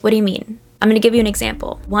 what? What do you mean? I'm gonna give you an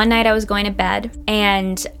example. One night I was going to bed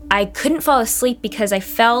and I couldn't fall asleep because I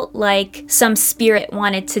felt like some spirit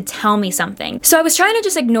wanted to tell me something. So I was trying to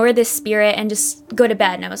just ignore this spirit and just go to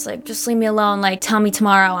bed. And I was like, just leave me alone. Like, tell me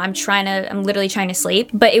tomorrow. I'm literally trying to sleep.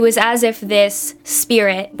 But it was as if this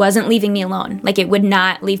spirit wasn't leaving me alone. Like, it would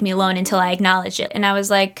not leave me alone until I acknowledged it. And I was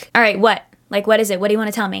like, all right, what? Like, what is it? What do you want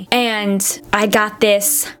to tell me? And I got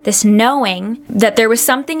this knowing that there was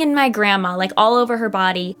something in my grandma, like all over her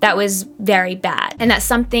body, that was very bad and that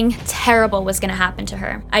something terrible was going to happen to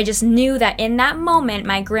her. I just knew that in that moment,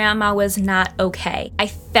 my grandma was not okay. I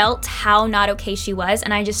felt how not okay she was,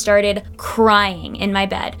 and I just started crying in my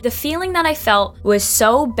bed. The feeling that I felt was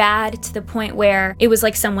so bad to the point where it was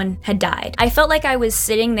like someone had died. I felt like I was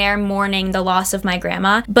sitting there mourning the loss of my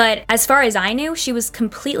grandma, but as far as I knew, she was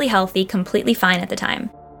completely healthy, completely fine at the time.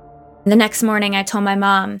 The next morning, I told my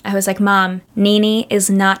mom, I was like, Mom, Nini is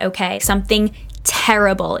not okay. Something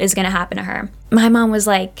terrible is gonna happen to her. My mom was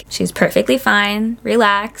like, she's perfectly fine,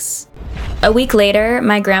 relax. A week later,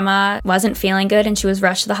 my grandma wasn't feeling good and she was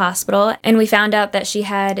rushed to the hospital, and we found out that she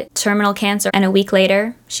had terminal cancer, and a week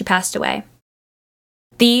later, she passed away.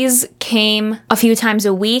 These came a few times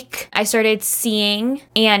a week. I started seeing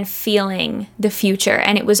and feeling the future,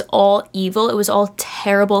 and it was all evil. It was all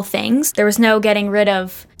terrible things. There was no getting rid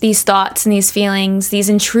of these thoughts and these feelings, these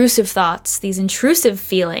intrusive thoughts, these intrusive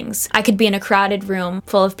feelings. I could be in a crowded room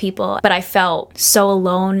full of people, but I felt so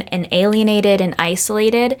alone and alienated and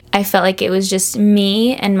isolated. I felt like it was just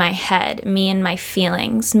me and my head, me and my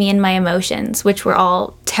feelings, me and my emotions, which were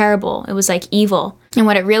all terrible. It was like evil. And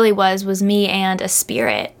what it really was me and a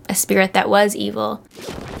spirit that was evil.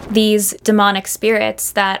 These demonic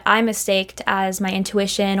spirits that I mistaked as my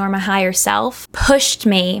intuition or my higher self pushed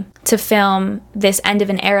me to film this end of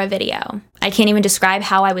an era video. I can't even describe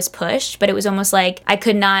how I was pushed, but it was almost like I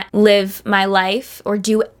could not live my life or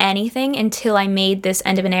do anything until I made this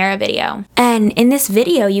end of an era video. And in this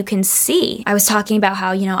video, you can see I was talking about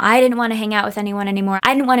how, I didn't want to hang out with anyone anymore.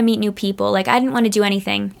 I didn't want to meet new people. Like, I didn't want to do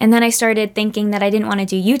anything. And then I started thinking that I didn't want to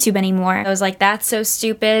do YouTube anymore. I was like, that's so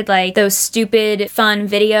stupid. Like, those stupid, fun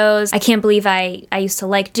videos. I can't believe I used to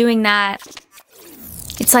like doing that.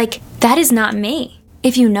 It's like, that is not me.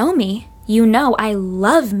 If you know me, you know I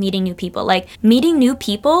love meeting new people. Like, meeting new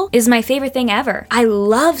people is my favorite thing ever. I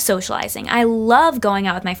love socializing. I love going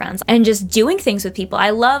out with my friends and just doing things with people. I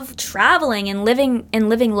love traveling and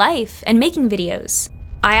living life and making videos.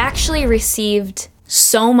 I actually received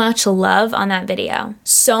so much love on that video.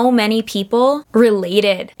 So many people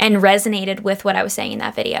related and resonated with what I was saying in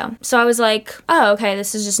that video. So I was like, oh, okay,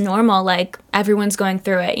 this is just normal. Like, everyone's going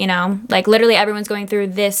through it, Like, literally everyone's going through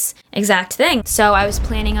this exact thing. So I was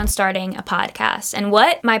planning on starting a podcast. And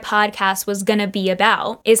what my podcast was gonna be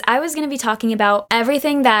about is I was gonna be talking about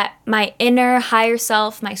everything that my inner higher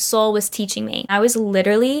self, my soul was teaching me. I was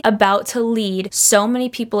literally about to lead so many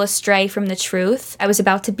people astray from the truth. I was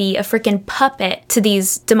about to be a freaking puppet to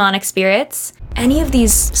these demonic spirits. Any of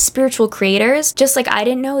these spiritual creators, just like I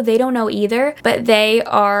didn't know, they don't know either, but they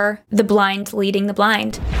are the blind leading the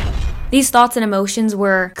blind. These thoughts and emotions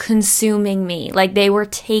were consuming me. Like, they were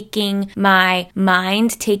taking my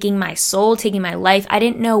mind, taking my soul, taking my life. I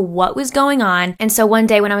didn't know what was going on. And so one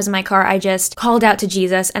day when I was in my car, I just called out to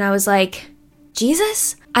Jesus and I was like,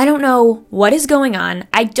 Jesus, I don't know what is going on.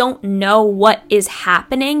 I don't know what is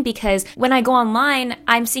happening, because when I go online,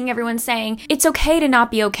 I'm seeing everyone saying, it's okay to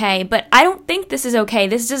not be okay, but I don't think this is okay.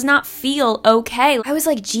 This does not feel okay. I was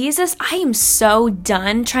like, Jesus, I am so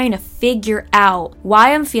done trying to figure out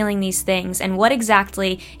why I'm feeling these things and what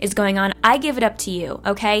exactly is going on. I give it up to you,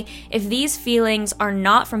 okay? If these feelings are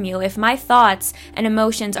not from you, if my thoughts and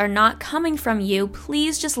emotions are not coming from you,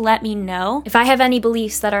 please just let me know. If I have any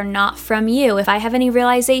beliefs that are not from you, if I have any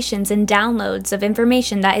realizations and downloads of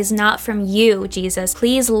information that is not from you, Jesus,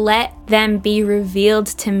 please let them be revealed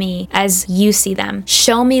to me as you see them.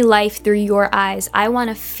 Show me life through your eyes. I want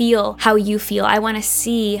to feel how you feel. I want to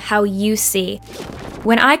see how you see.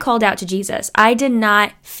 When I called out to Jesus, I did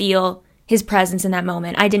not feel his presence in that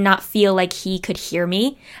moment. I did not feel like he could hear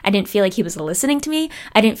me. I didn't feel like he was listening to me.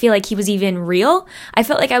 I didn't feel like he was even real. I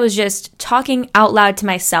felt like I was just talking out loud to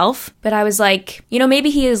myself, but I was like,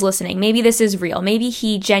 maybe he is listening. Maybe this is real. Maybe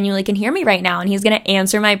he genuinely can hear me right now and he's going to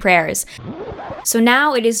answer my prayers. So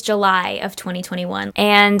now it is July of 2021,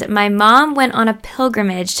 and my mom went on a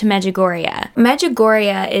pilgrimage to Medjugorje.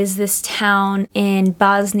 Medjugorje is this town in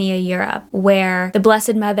Bosnia, Europe, where the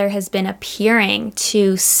Blessed Mother has been appearing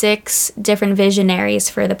to 6 different visionaries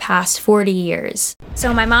for the past 40 years.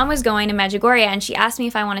 So my mom was going to Medjugorje, and she asked me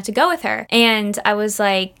if I wanted to go with her. And I was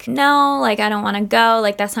like, no, I don't want to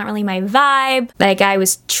go. That's not really my vibe. I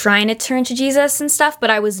was trying to turn to Jesus and stuff, but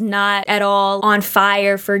I was not at all on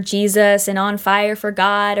fire for Jesus and on fire for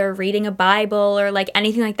God or reading a Bible or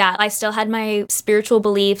anything like that. I still had my spiritual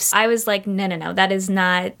beliefs. I was like, no, that is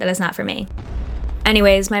not for me.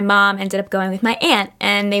 Anyways, my mom ended up going with my aunt,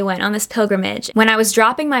 and they went on this pilgrimage. When I was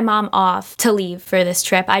dropping my mom off to leave for this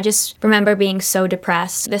trip, I just remember being so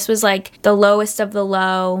depressed. This was the lowest of the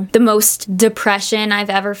low, the most depression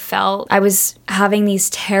I've ever felt. I was having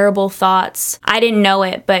these terrible thoughts. I didn't know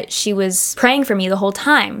it, but she was praying for me the whole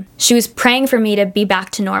time. She was praying for me to be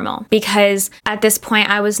back to normal, because at this point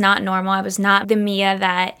I was not normal. I was not the Mia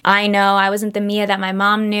that I know. I wasn't the Mia that my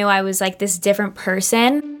mom knew. I was this different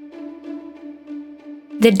person.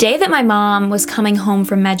 The day that my mom was coming home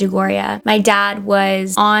from Medjugorje, my dad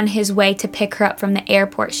was on his way to pick her up from the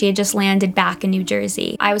airport. She had just landed back in New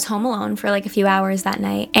Jersey. I was home alone for a few hours that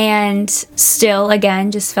night, and still,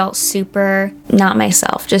 again, just felt super not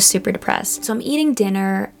myself, just super depressed. So I'm eating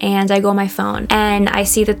dinner, and I go on my phone, and I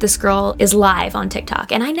see that this girl is live on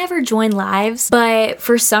TikTok. And I never join lives, but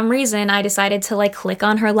for some reason, I decided to click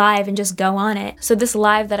on her live and just go on it. So this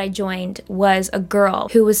live that I joined was a girl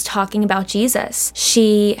who was talking about Jesus. She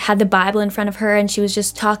She had the Bible in front of her and she was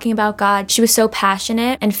just talking about God. She was so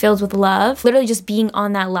passionate and filled with love. Literally just being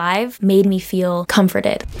on that live made me feel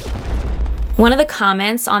comforted. One of the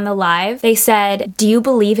comments on the live, they said, "Do you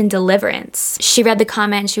believe in deliverance?" She read the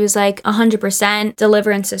comment, she was like, 100%,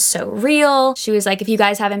 deliverance is so real. She was like, if you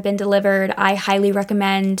guys haven't been delivered, I highly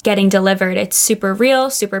recommend getting delivered. It's super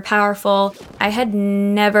real, super powerful. I had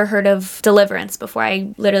never heard of deliverance before.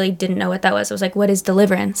 I literally didn't know what that was. I was like, what is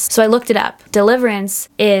deliverance? So I looked it up. Deliverance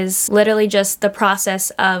is literally just the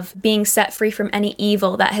process of being set free from any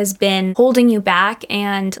evil that has been holding you back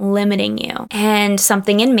and limiting you. And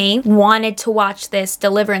something in me wanted to watch this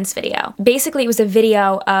deliverance video. Basically, it was a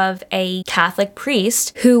video of a Catholic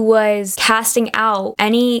priest who was casting out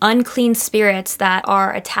any unclean spirits that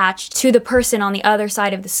are attached to the person on the other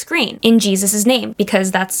side of the screen in Jesus' name,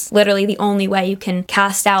 because that's literally the only way you can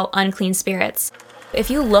cast out unclean spirits. If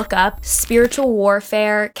you look up spiritual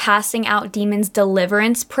warfare, casting out demons,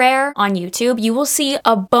 deliverance prayer on YouTube, you will see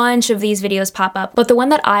a bunch of these videos pop up. But the one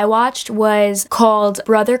that I watched was called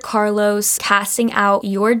Brother Carlos Casting Out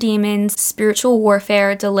Your Demons, Spiritual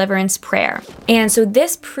Warfare, Deliverance Prayer. And so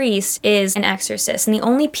this priest is an exorcist, and the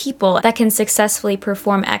only people that can successfully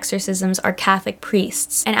perform exorcisms are Catholic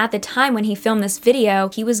priests. And at the time when he filmed this video,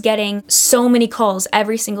 he was getting so many calls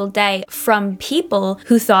every single day from people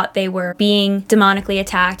who thought they were being demonically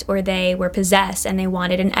attacked or they were possessed and they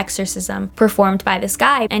wanted an exorcism performed by this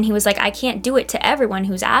guy. And he was like, I can't do it to everyone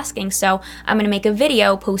who's asking, so I'm gonna make a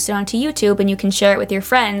video, post it onto YouTube, and you can share it with your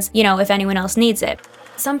friends, you know, if anyone else needs it.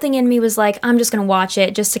 Something in me was like, I'm just gonna watch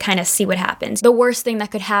it just to kind of see what happens. The worst thing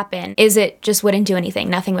that could happen is it just wouldn't do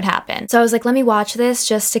anything. Nothing would happen. So I was like, let me watch this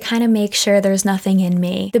just to kind of make sure there's nothing in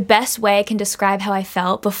me. The best way I can describe how I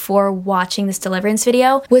felt before watching this deliverance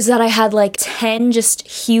video was that I had like 10 just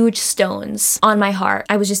huge stones on my heart.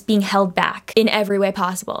 I was just being held back in every way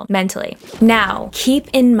possible, mentally. Now, keep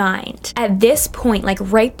in mind, at this point, like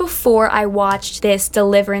right before I watched this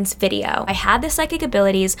deliverance video, I had the psychic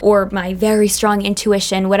abilities or my very strong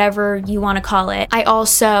intuition, whatever you want to call it. I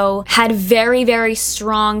also had very, very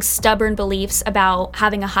strong, stubborn beliefs about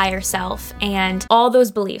having a higher self, and all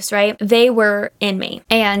those beliefs, right? They were in me.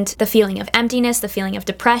 And the feeling of emptiness, the feeling of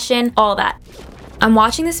depression, all that. I'm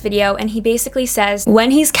watching this video and he basically says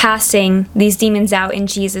when he's casting these demons out in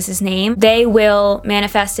Jesus' name, they will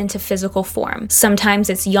manifest into physical form. Sometimes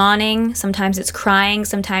it's yawning, sometimes it's crying,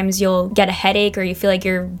 sometimes you'll get a headache or you feel like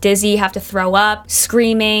you're dizzy, have to throw up,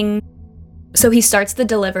 screaming. So he starts the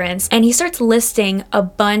deliverance and he starts listing a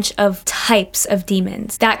bunch of types of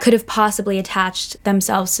demons that could have possibly attached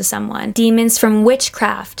themselves to someone. Demons from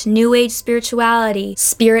witchcraft, new age spirituality,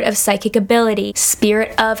 spirit of psychic ability,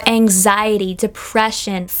 spirit of anxiety,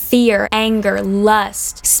 depression, fear, anger,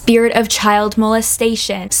 lust, spirit of child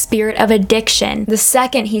molestation, spirit of addiction. The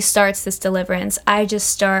second he starts this deliverance, I just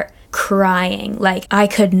start crying. Like, I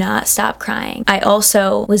could not stop crying. I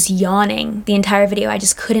also was yawning the entire video. I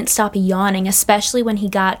just couldn't stop yawning, especially when he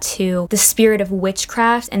got to the spirit of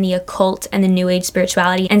witchcraft and the occult and the new age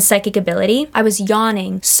spirituality and psychic ability. I was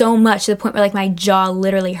yawning so much to the point where like my jaw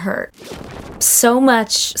literally hurt. So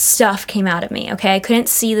much stuff came out of me, okay? I couldn't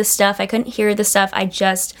see the stuff. I couldn't hear the stuff. I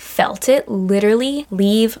just felt it literally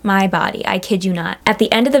leave my body. I kid you not. At the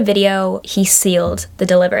end of the video, he sealed the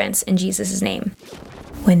deliverance in Jesus' name.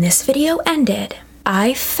 When this video ended,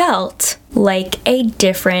 I felt like a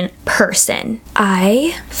different person.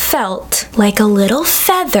 I felt like a little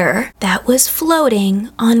feather that was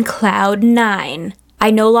floating on cloud 9.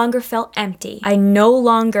 I no longer felt empty. I no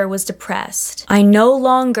longer was depressed. I no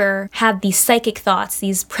longer had these psychic thoughts,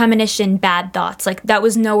 these premonition bad thoughts. Like, that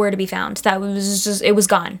was nowhere to be found. That was just, it was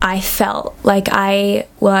gone. I felt like I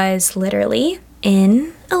was literally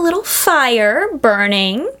in a little fire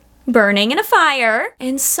burning in a fire,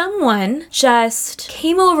 and someone just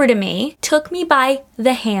came over to me, took me by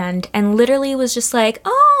the hand, and literally was just like,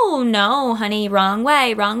 oh no, honey, wrong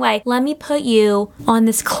way. Let me put you on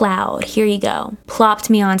this cloud. Here you go. Plopped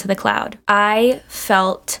me onto the cloud. I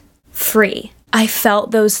felt free. I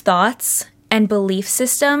felt those thoughts and belief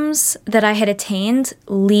systems that I had attained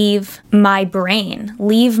leave my brain,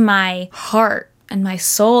 leave my heart and my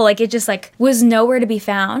soul. Like, it just like was nowhere to be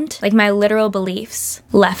found. Like, my literal beliefs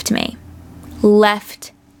left me.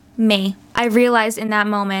 I realized in that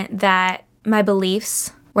moment that my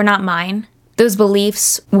beliefs were not mine. Those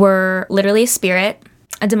beliefs were literally a spirit,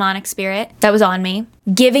 a demonic spirit that was on me,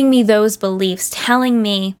 giving me those beliefs, telling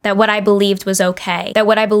me that what I believed was okay, that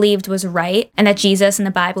what I believed was right, and that Jesus and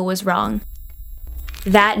the Bible was wrong.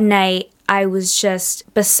 That night, I was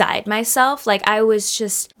just beside myself. Like, I was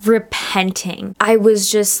just repenting. I was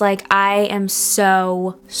just like, I am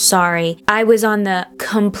so sorry. I was on the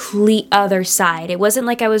complete other side. It wasn't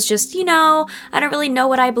like I was just, I don't really know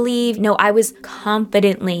what I believe. No, I was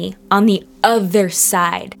confidently on the other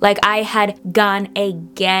side. Like, I had gone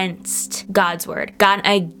against God's word, gone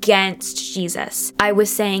against Jesus. I was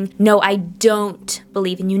saying, no, I don't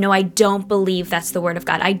believe in you. No, I don't believe that's the word of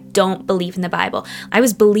God. I don't believe in the Bible. I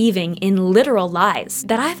was believing in literal lies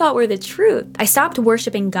that I thought were the truth. I stopped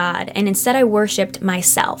worshiping God, and instead I worshiped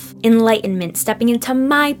myself. Enlightenment, stepping into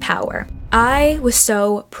my power. I was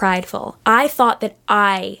so prideful. I thought that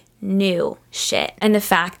I knew shit. And the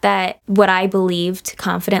fact that what I believed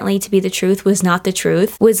confidently to be the truth was not the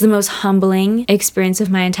truth was the most humbling experience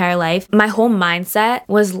of my entire life. My whole mindset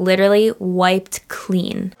was literally wiped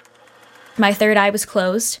clean. My third eye was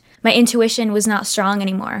closed. My intuition was not strong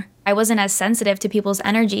anymore. I wasn't as sensitive to people's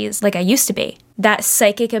energies like I used to be. That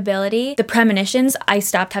psychic ability, the premonitions, I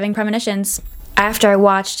stopped having premonitions. After I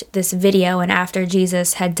watched this video and after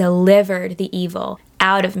Jesus had delivered the evil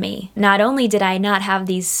out of me, not only did I not have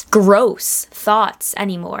these gross thoughts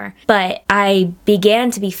anymore, but I began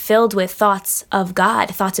to be filled with thoughts of God,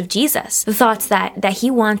 thoughts of Jesus, the thoughts that He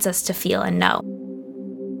wants us to feel and know.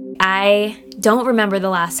 I don't remember the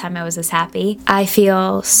last time I was this happy. I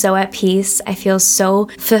feel so at peace. I feel so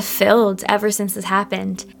fulfilled ever since this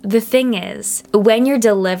happened. The thing is, when you're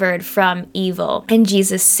delivered from evil and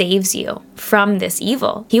Jesus saves you from this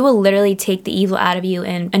evil, He will literally take the evil out of you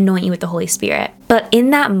and anoint you with the Holy Spirit. But in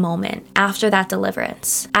that moment, after that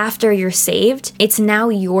deliverance, after you're saved, it's now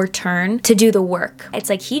your turn to do the work. It's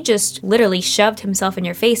like He just literally shoved Himself in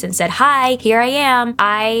your face and said, hi, here I am.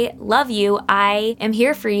 I love you. I am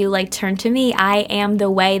here for you. Like, turn to me. I am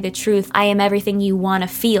the way, the truth. I am everything you want to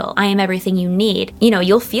feel. I am everything you need.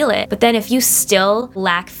 You'll feel it. But then if you still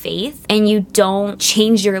lack faith and you don't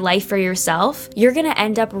change your life for yourself, you're going to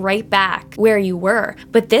end up right back where you were.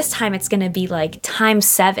 But this time it's going to be like times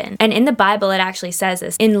 7. And in the Bible, it actually says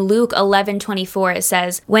this. In Luke 11:24, it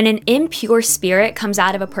says, when an impure spirit comes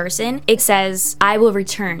out of a person, it says, I will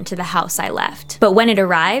return to the house I left. But when it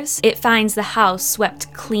arrives, it finds the house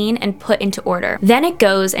swept clean and put into order. Then it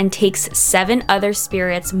goes and takes 7 other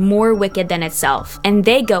spirits more wicked than itself, and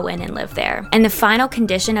they go in and live there. And the final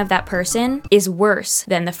condition of that person is worse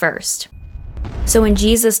than the first. So when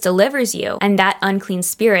Jesus delivers you and that unclean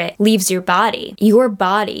spirit leaves your body,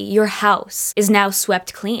 your house is now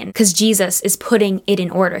swept clean because Jesus is putting it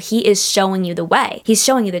in order. He is showing you the way. He's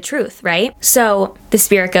showing you the truth, right? So the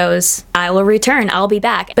spirit goes, I will return. I'll be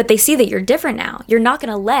back. But they see that you're different now. You're not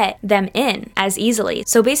going to let them in as easily.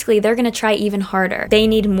 So basically, they're going to try even harder. They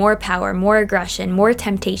need more power, more aggression, more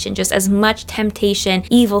temptation, just as much temptation,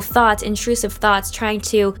 evil thoughts, intrusive thoughts, trying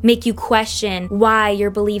to make you question why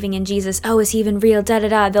you're believing in Jesus. Oh, is He even real?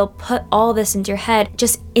 They'll put all this into your head.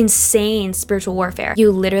 Just insane spiritual warfare.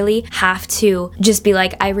 You literally have to just be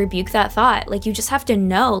like, I rebuke that thought. Like, you just have to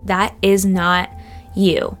know that is not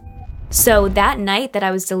you. So that night that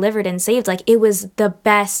I was delivered and saved, like, it was the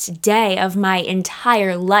best day of my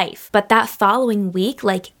entire life. But that following week,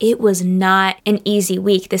 like, it was not an easy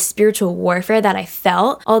week. The spiritual warfare that I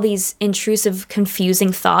felt, all these intrusive,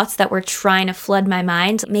 confusing thoughts that were trying to flood my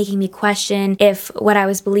mind, making me question if what I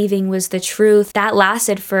was believing was the truth, that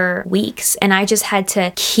lasted for weeks. And I just had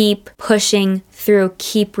to keep pushing through,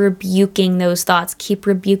 keep rebuking those thoughts, keep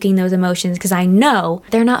rebuking those emotions, because I know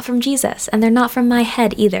they're not from Jesus and they're not from my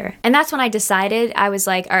head either. And that's when I decided, I was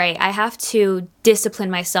like, all right, I have to discipline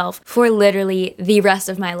myself for literally the rest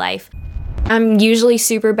of my life. I'm usually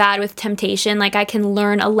super bad with temptation. Like, I can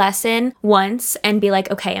learn a lesson once and be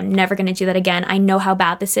like, okay, I'm never going to do that again. I know how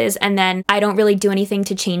bad this is. And then I don't really do anything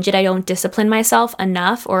to change it. I don't discipline myself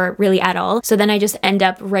enough or really at all. So then I just end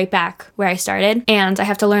up right back where I started. And I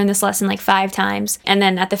have to learn this lesson like 5 times. And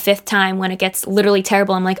then at the 5th time, when it gets literally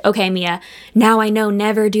terrible, I'm like, okay, Mia, now I know,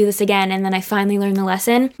 never do this again. And then I finally learned the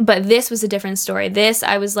lesson. But this was a different story. This,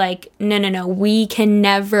 I was like, no, we can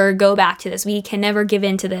never go back to this. We can never give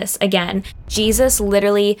in to this again. Jesus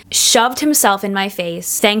literally shoved Himself in my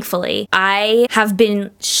face. Thankfully, I have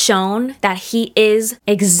been shown that He is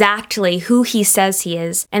exactly who He says He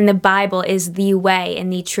is, and the Bible is the way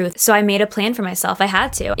and the truth. So I made a plan for myself. I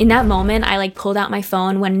had to. In that moment, I pulled out my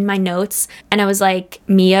phone, went in my notes, and I was like,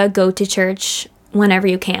 Mia, go to church whenever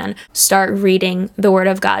you can. Start reading the Word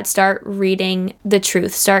of God. Start reading the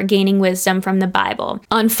truth. Start gaining wisdom from the Bible.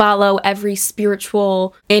 Unfollow every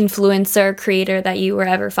spiritual influencer, creator that you were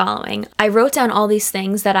ever following. I wrote down all these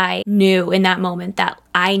things that I knew in that moment that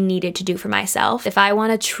I needed to do for myself. If I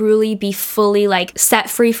want to truly be fully like set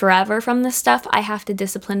free forever from this stuff, I have to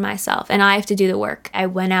discipline myself and I have to do the work. I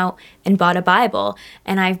went out and bought a Bible,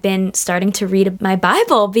 and I've been starting to read my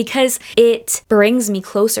Bible because it brings me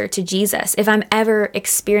closer to Jesus. If I'm ever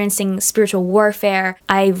experiencing spiritual warfare,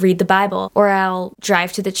 I read the Bible, or I'll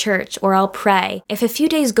drive to the church, or I'll pray. If a few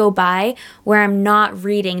days go by where I'm not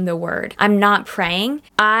reading the word, I'm not praying,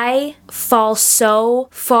 I fall so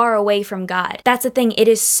far away from God. That's the thing. It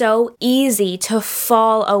is so easy to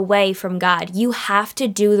fall away from God. You have to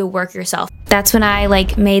do the work yourself. That's when I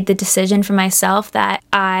made the decision for myself that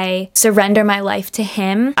I surrender my life to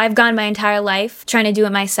Him. I've gone my entire life trying to do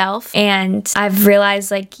it myself, and I've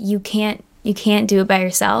realized you can't do it by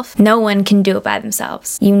yourself. No one can do it by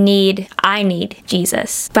themselves. I need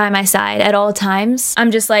Jesus by my side at all times.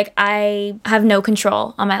 I'm just I have no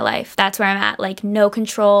control on my life. That's where I'm at. No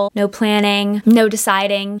control, no planning, no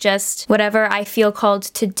deciding, just whatever I feel called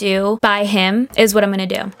to do by Him is what I'm gonna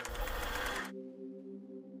do.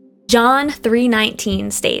 John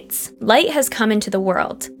 3:19 states, "Light has come into the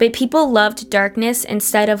world, but people loved darkness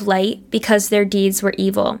instead of light because their deeds were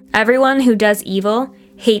evil. Everyone who does evil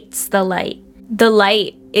hates the light." The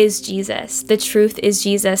light is Jesus. The truth is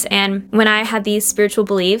Jesus. And when I had these spiritual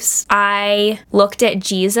beliefs, I looked at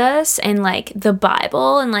Jesus and the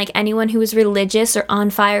Bible and anyone who was religious or on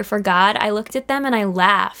fire for God, I looked at them and I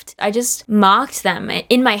laughed. I just mocked them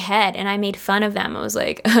in my head and I made fun of them. I was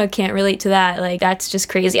I can't relate to that. That's just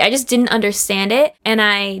crazy. I just didn't understand it and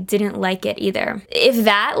I didn't like it either. If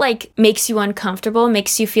that makes you uncomfortable,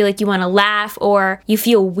 makes you feel you want to laugh, or you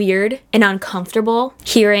feel weird and uncomfortable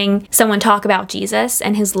hearing someone talk about Jesus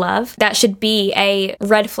and His love, that should be a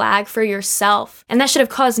red flag for yourself. And that should have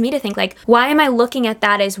caused me to think why am I looking at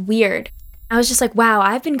that as weird? I was just wow,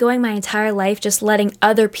 I've been going my entire life just letting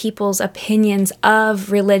other people's opinions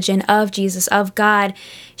of religion, of Jesus, of God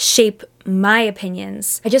shape my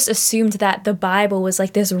opinions. I just assumed that the Bible was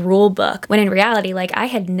this rule book, when in reality, I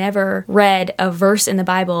had never read a verse in the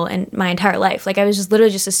Bible in my entire life. I was just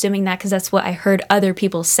literally just assuming that because that's what I heard other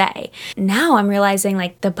people say. Now I'm realizing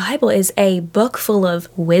the Bible is a book full of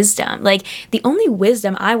wisdom. The only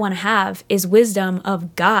wisdom I want to have is wisdom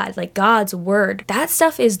of God, God's word. That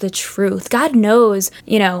stuff is the truth. God knows,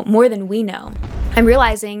 more than we know. I'm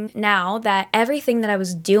realizing now that everything that I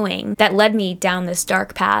was doing that led me down this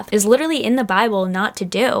dark path is literally in the Bible not to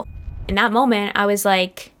do. In that moment, I was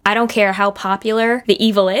I don't care how popular the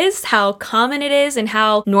evil is, how common it is, and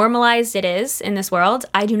how normalized it is in this world.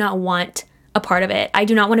 I do not want a part of it. I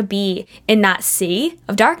do not want to be in that sea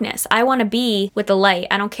of darkness. I want to be with the light.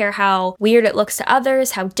 I don't care how weird it looks to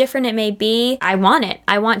others, how different it may be. I want it.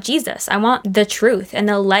 I want Jesus. I want the truth and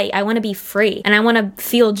the light. I want to be free and I want to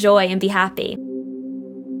feel joy and be happy.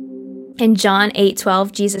 In John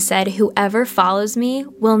 8:12, Jesus said, "Whoever follows me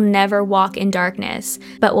will never walk in darkness,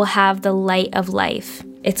 but will have the light of life."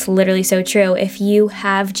 It's literally so true. If you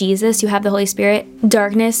have Jesus, you have the Holy Spirit,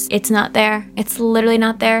 darkness, it's not there. It's literally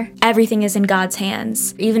not there. Everything is in God's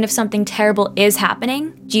hands. Even if something terrible is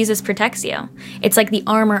happening, Jesus protects you. It's like the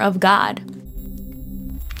armor of God.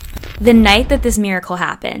 The night that this miracle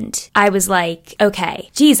happened, I was okay,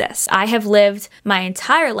 Jesus, I have lived my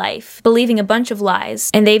entire life believing a bunch of lies,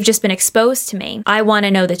 and they've just been exposed to me. I want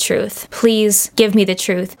to know the truth. Please give me the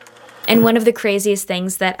truth. And one of the craziest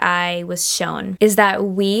things that I was shown is that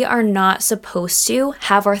we are not supposed to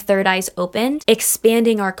have our third eyes opened,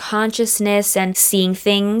 expanding our consciousness and seeing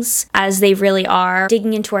things as they really are,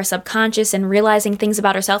 digging into our subconscious and realizing things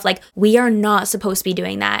about ourselves. We are not supposed to be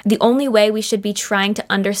doing that. The only way we should be trying to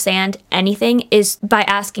understand anything is by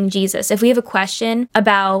asking Jesus. If we have a question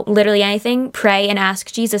about literally anything, pray and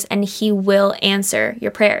ask Jesus and He will answer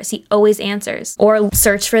your prayers. He always answers. Or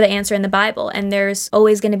search for the answer in the Bible and there's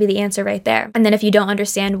always going to be the answer right there. And then if you don't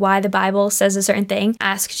understand why the Bible says a certain thing,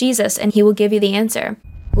 ask Jesus and He will give you the answer.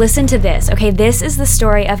 Listen to this. Okay, this is the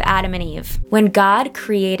story of Adam and Eve. When God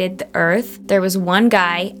created the earth, there was one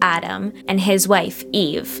guy, Adam, and his wife,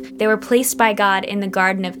 Eve. They were placed by God in the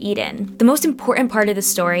Garden of Eden. The most important part of the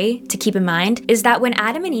story to keep in mind is that when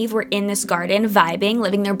Adam and Eve were in this garden, vibing,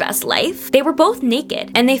 living their best life, they were both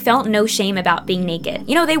naked, and they felt no shame about being naked.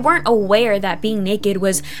 They weren't aware that being naked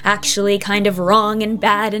was actually kind of wrong and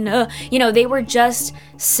bad, and they were just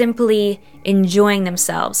simply enjoying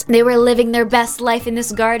themselves. They were living their best life in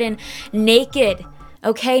this garden, naked.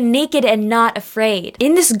 Okay, naked and not afraid.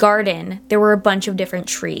 In this garden, there were a bunch of different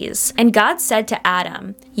trees. And God said to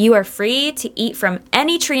Adam, "You are free to eat from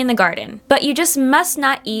any tree in the garden, but you just must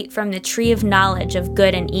not eat from the tree of knowledge of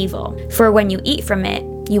good and evil. For when you eat from it,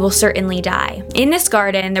 you will certainly die. In this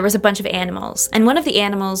garden, there was a bunch of animals, and one of the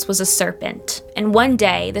animals was a serpent. And one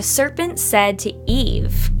day, the serpent said to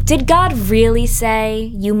Eve, "Did God really say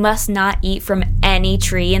you must not eat from any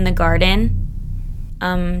tree in the garden?"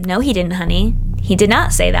 No, he didn't, honey. He did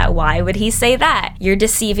not say that. Why would he say that? You're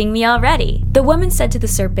deceiving me already. The woman said to the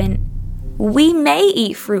serpent, "We may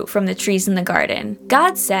eat fruit from the trees in the garden.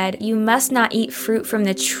 God said, you must not eat fruit from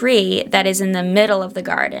the tree that is in the middle of the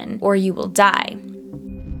garden, or you will die."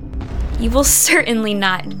 "You will certainly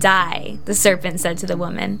not die," the serpent said to the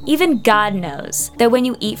woman. "Even God knows that when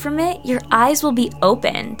you eat from it, your eyes will be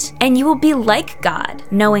opened, and you will be like God,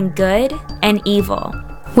 knowing good and evil."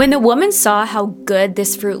 When the woman saw how good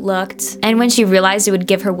this fruit looked, and when she realized it would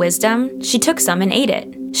give her wisdom, she took some and ate it.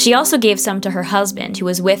 She also gave some to her husband who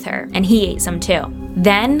was with her, and he ate some too.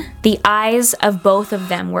 Then the eyes of both of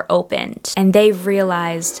them were opened, and they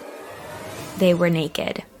realized they were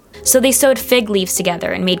naked. So they sewed fig leaves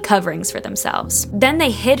together and made coverings for themselves. Then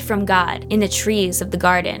they hid from God in the trees of the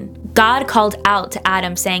garden. God called out to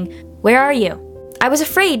Adam, saying, "Where are you?" "I was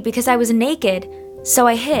afraid because I was naked, so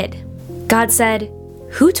I hid." God said,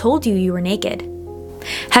 "Who told you you were naked?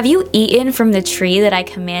 Have you eaten from the tree that I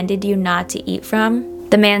commanded you not to eat from?"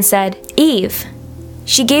 The man said, "Eve.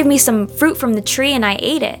 She gave me some fruit from the tree and I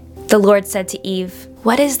ate it." The Lord said to Eve,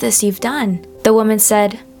 "What is this you've done?" The woman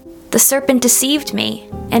said, "The serpent deceived me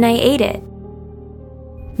and I ate it."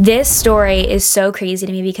 This story is so crazy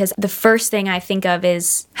to me because the first thing I think of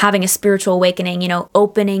is having a spiritual awakening,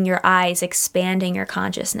 opening your eyes, expanding your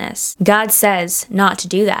consciousness. God says not to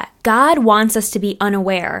do that. God wants us to be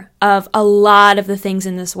unaware of a lot of the things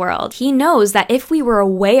in this world. He knows that if we were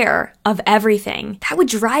aware of everything, that would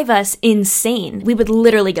drive us insane. We would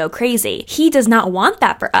literally go crazy. He does not want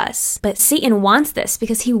that for us. But Satan wants this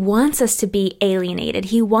because he wants us to be alienated.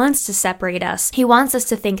 He wants to separate us. He wants us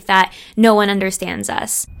to think that no one understands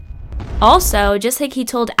us. Also, just like he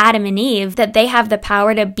told Adam and Eve that they have the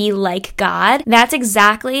power to be like God, that's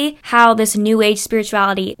exactly how this New Age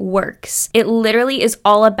spirituality works. It literally is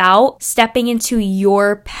all about stepping into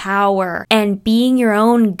your power and being your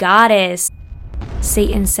own goddess.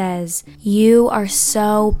 Satan says, "You are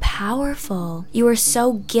so powerful. You are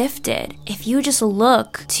so gifted. If you just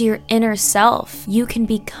look to your inner self, you can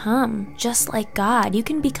become just like God. You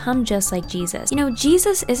can become just like Jesus."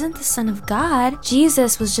 Jesus isn't the Son of God.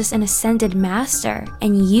 Jesus was just an ascended master.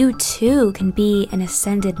 And you too can be an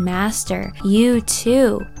ascended master. You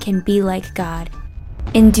too can be like God.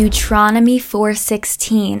 In Deuteronomy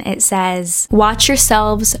 4:16, it says, "Watch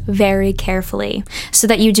yourselves very carefully, so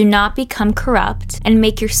that you do not become corrupt and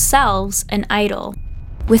make yourselves an idol."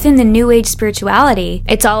 Within the New Age spirituality,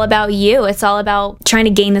 it's all about you. It's all about trying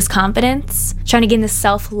to gain this confidence, trying to gain this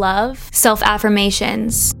self-love,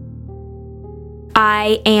 self-affirmations.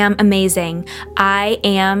 I am amazing. I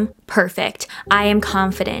am perfect. I am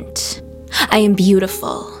confident. I am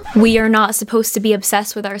beautiful. We are not supposed to be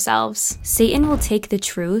obsessed with ourselves. Satan will take the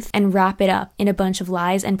truth and wrap it up in a bunch of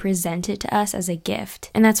lies and present it to us as a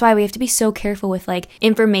gift. And that's why we have to be so careful with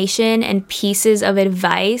information and pieces of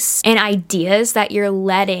advice and ideas that you're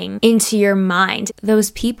letting into your mind.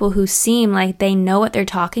 Those people who seem like they know what they're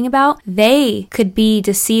talking about, they could be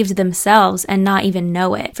deceived themselves and not even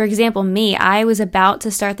know it. For example, me, I was about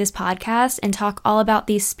to start this podcast and talk all about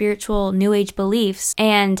these spiritual New Age beliefs.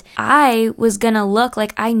 And I was gonna look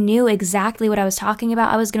like I knew exactly what I was talking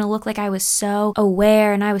about. I was going to look like I was so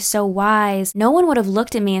aware and I was so wise. No one would have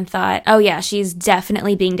looked at me and thought, "Oh yeah, she's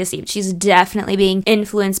definitely being deceived. She's definitely being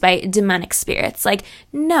influenced by demonic spirits."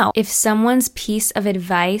 No. If someone's piece of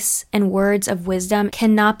advice and words of wisdom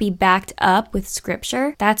cannot be backed up with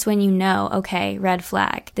scripture, that's when you know, okay, red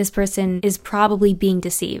flag. This person is probably being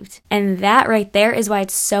deceived. And that right there is why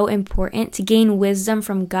it's so important to gain wisdom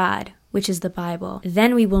from God, which is the Bible.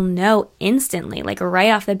 Then we will know instantly, right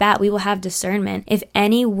off the bat, we will have discernment. If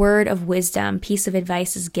any word of wisdom, piece of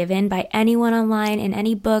advice is given by anyone online, in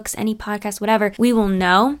any books, any podcast, whatever, we will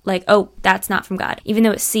know, oh, that's not from God. Even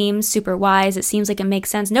though it seems super wise, it seems like it makes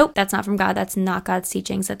sense. Nope, that's not from God. That's not God's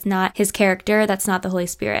teachings. That's not his character. That's not the Holy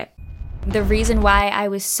Spirit. The reason why I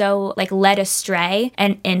was so led astray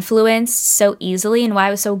and influenced so easily and why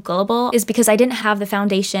I was so gullible is because I didn't have the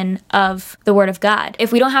foundation of the Word of God.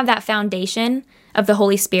 If we don't have that foundation of the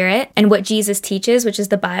Holy Spirit and what Jesus teaches, which is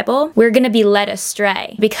the Bible, we're going to be led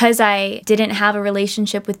astray. Because I didn't have a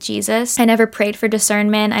relationship with Jesus, I never prayed for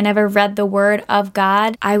discernment, I never read the Word of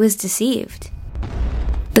God, I was deceived.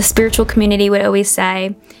 The spiritual community would always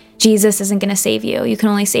say, Jesus isn't going to save you, you can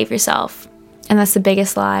only save yourself. And that's the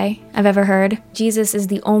biggest lie I've ever heard. Jesus is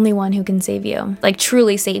the only one who can save you,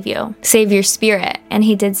 truly save you, save your spirit. And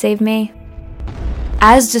he did save me.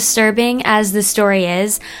 As disturbing as the story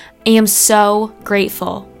is, I am so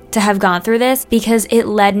grateful to have gone through this because it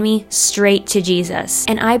led me straight to Jesus.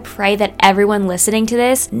 And I pray that everyone listening to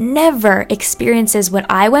this never experiences what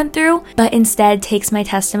I went through, but instead takes my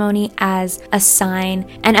testimony as a sign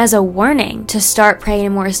and as a warning to start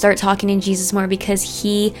praying more, start talking to Jesus more, because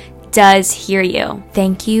he does hear you.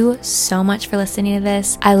 Thank you so much for listening to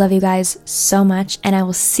this. I love you guys so much, and I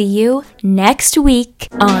will see you next week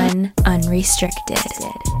on Unrestricted.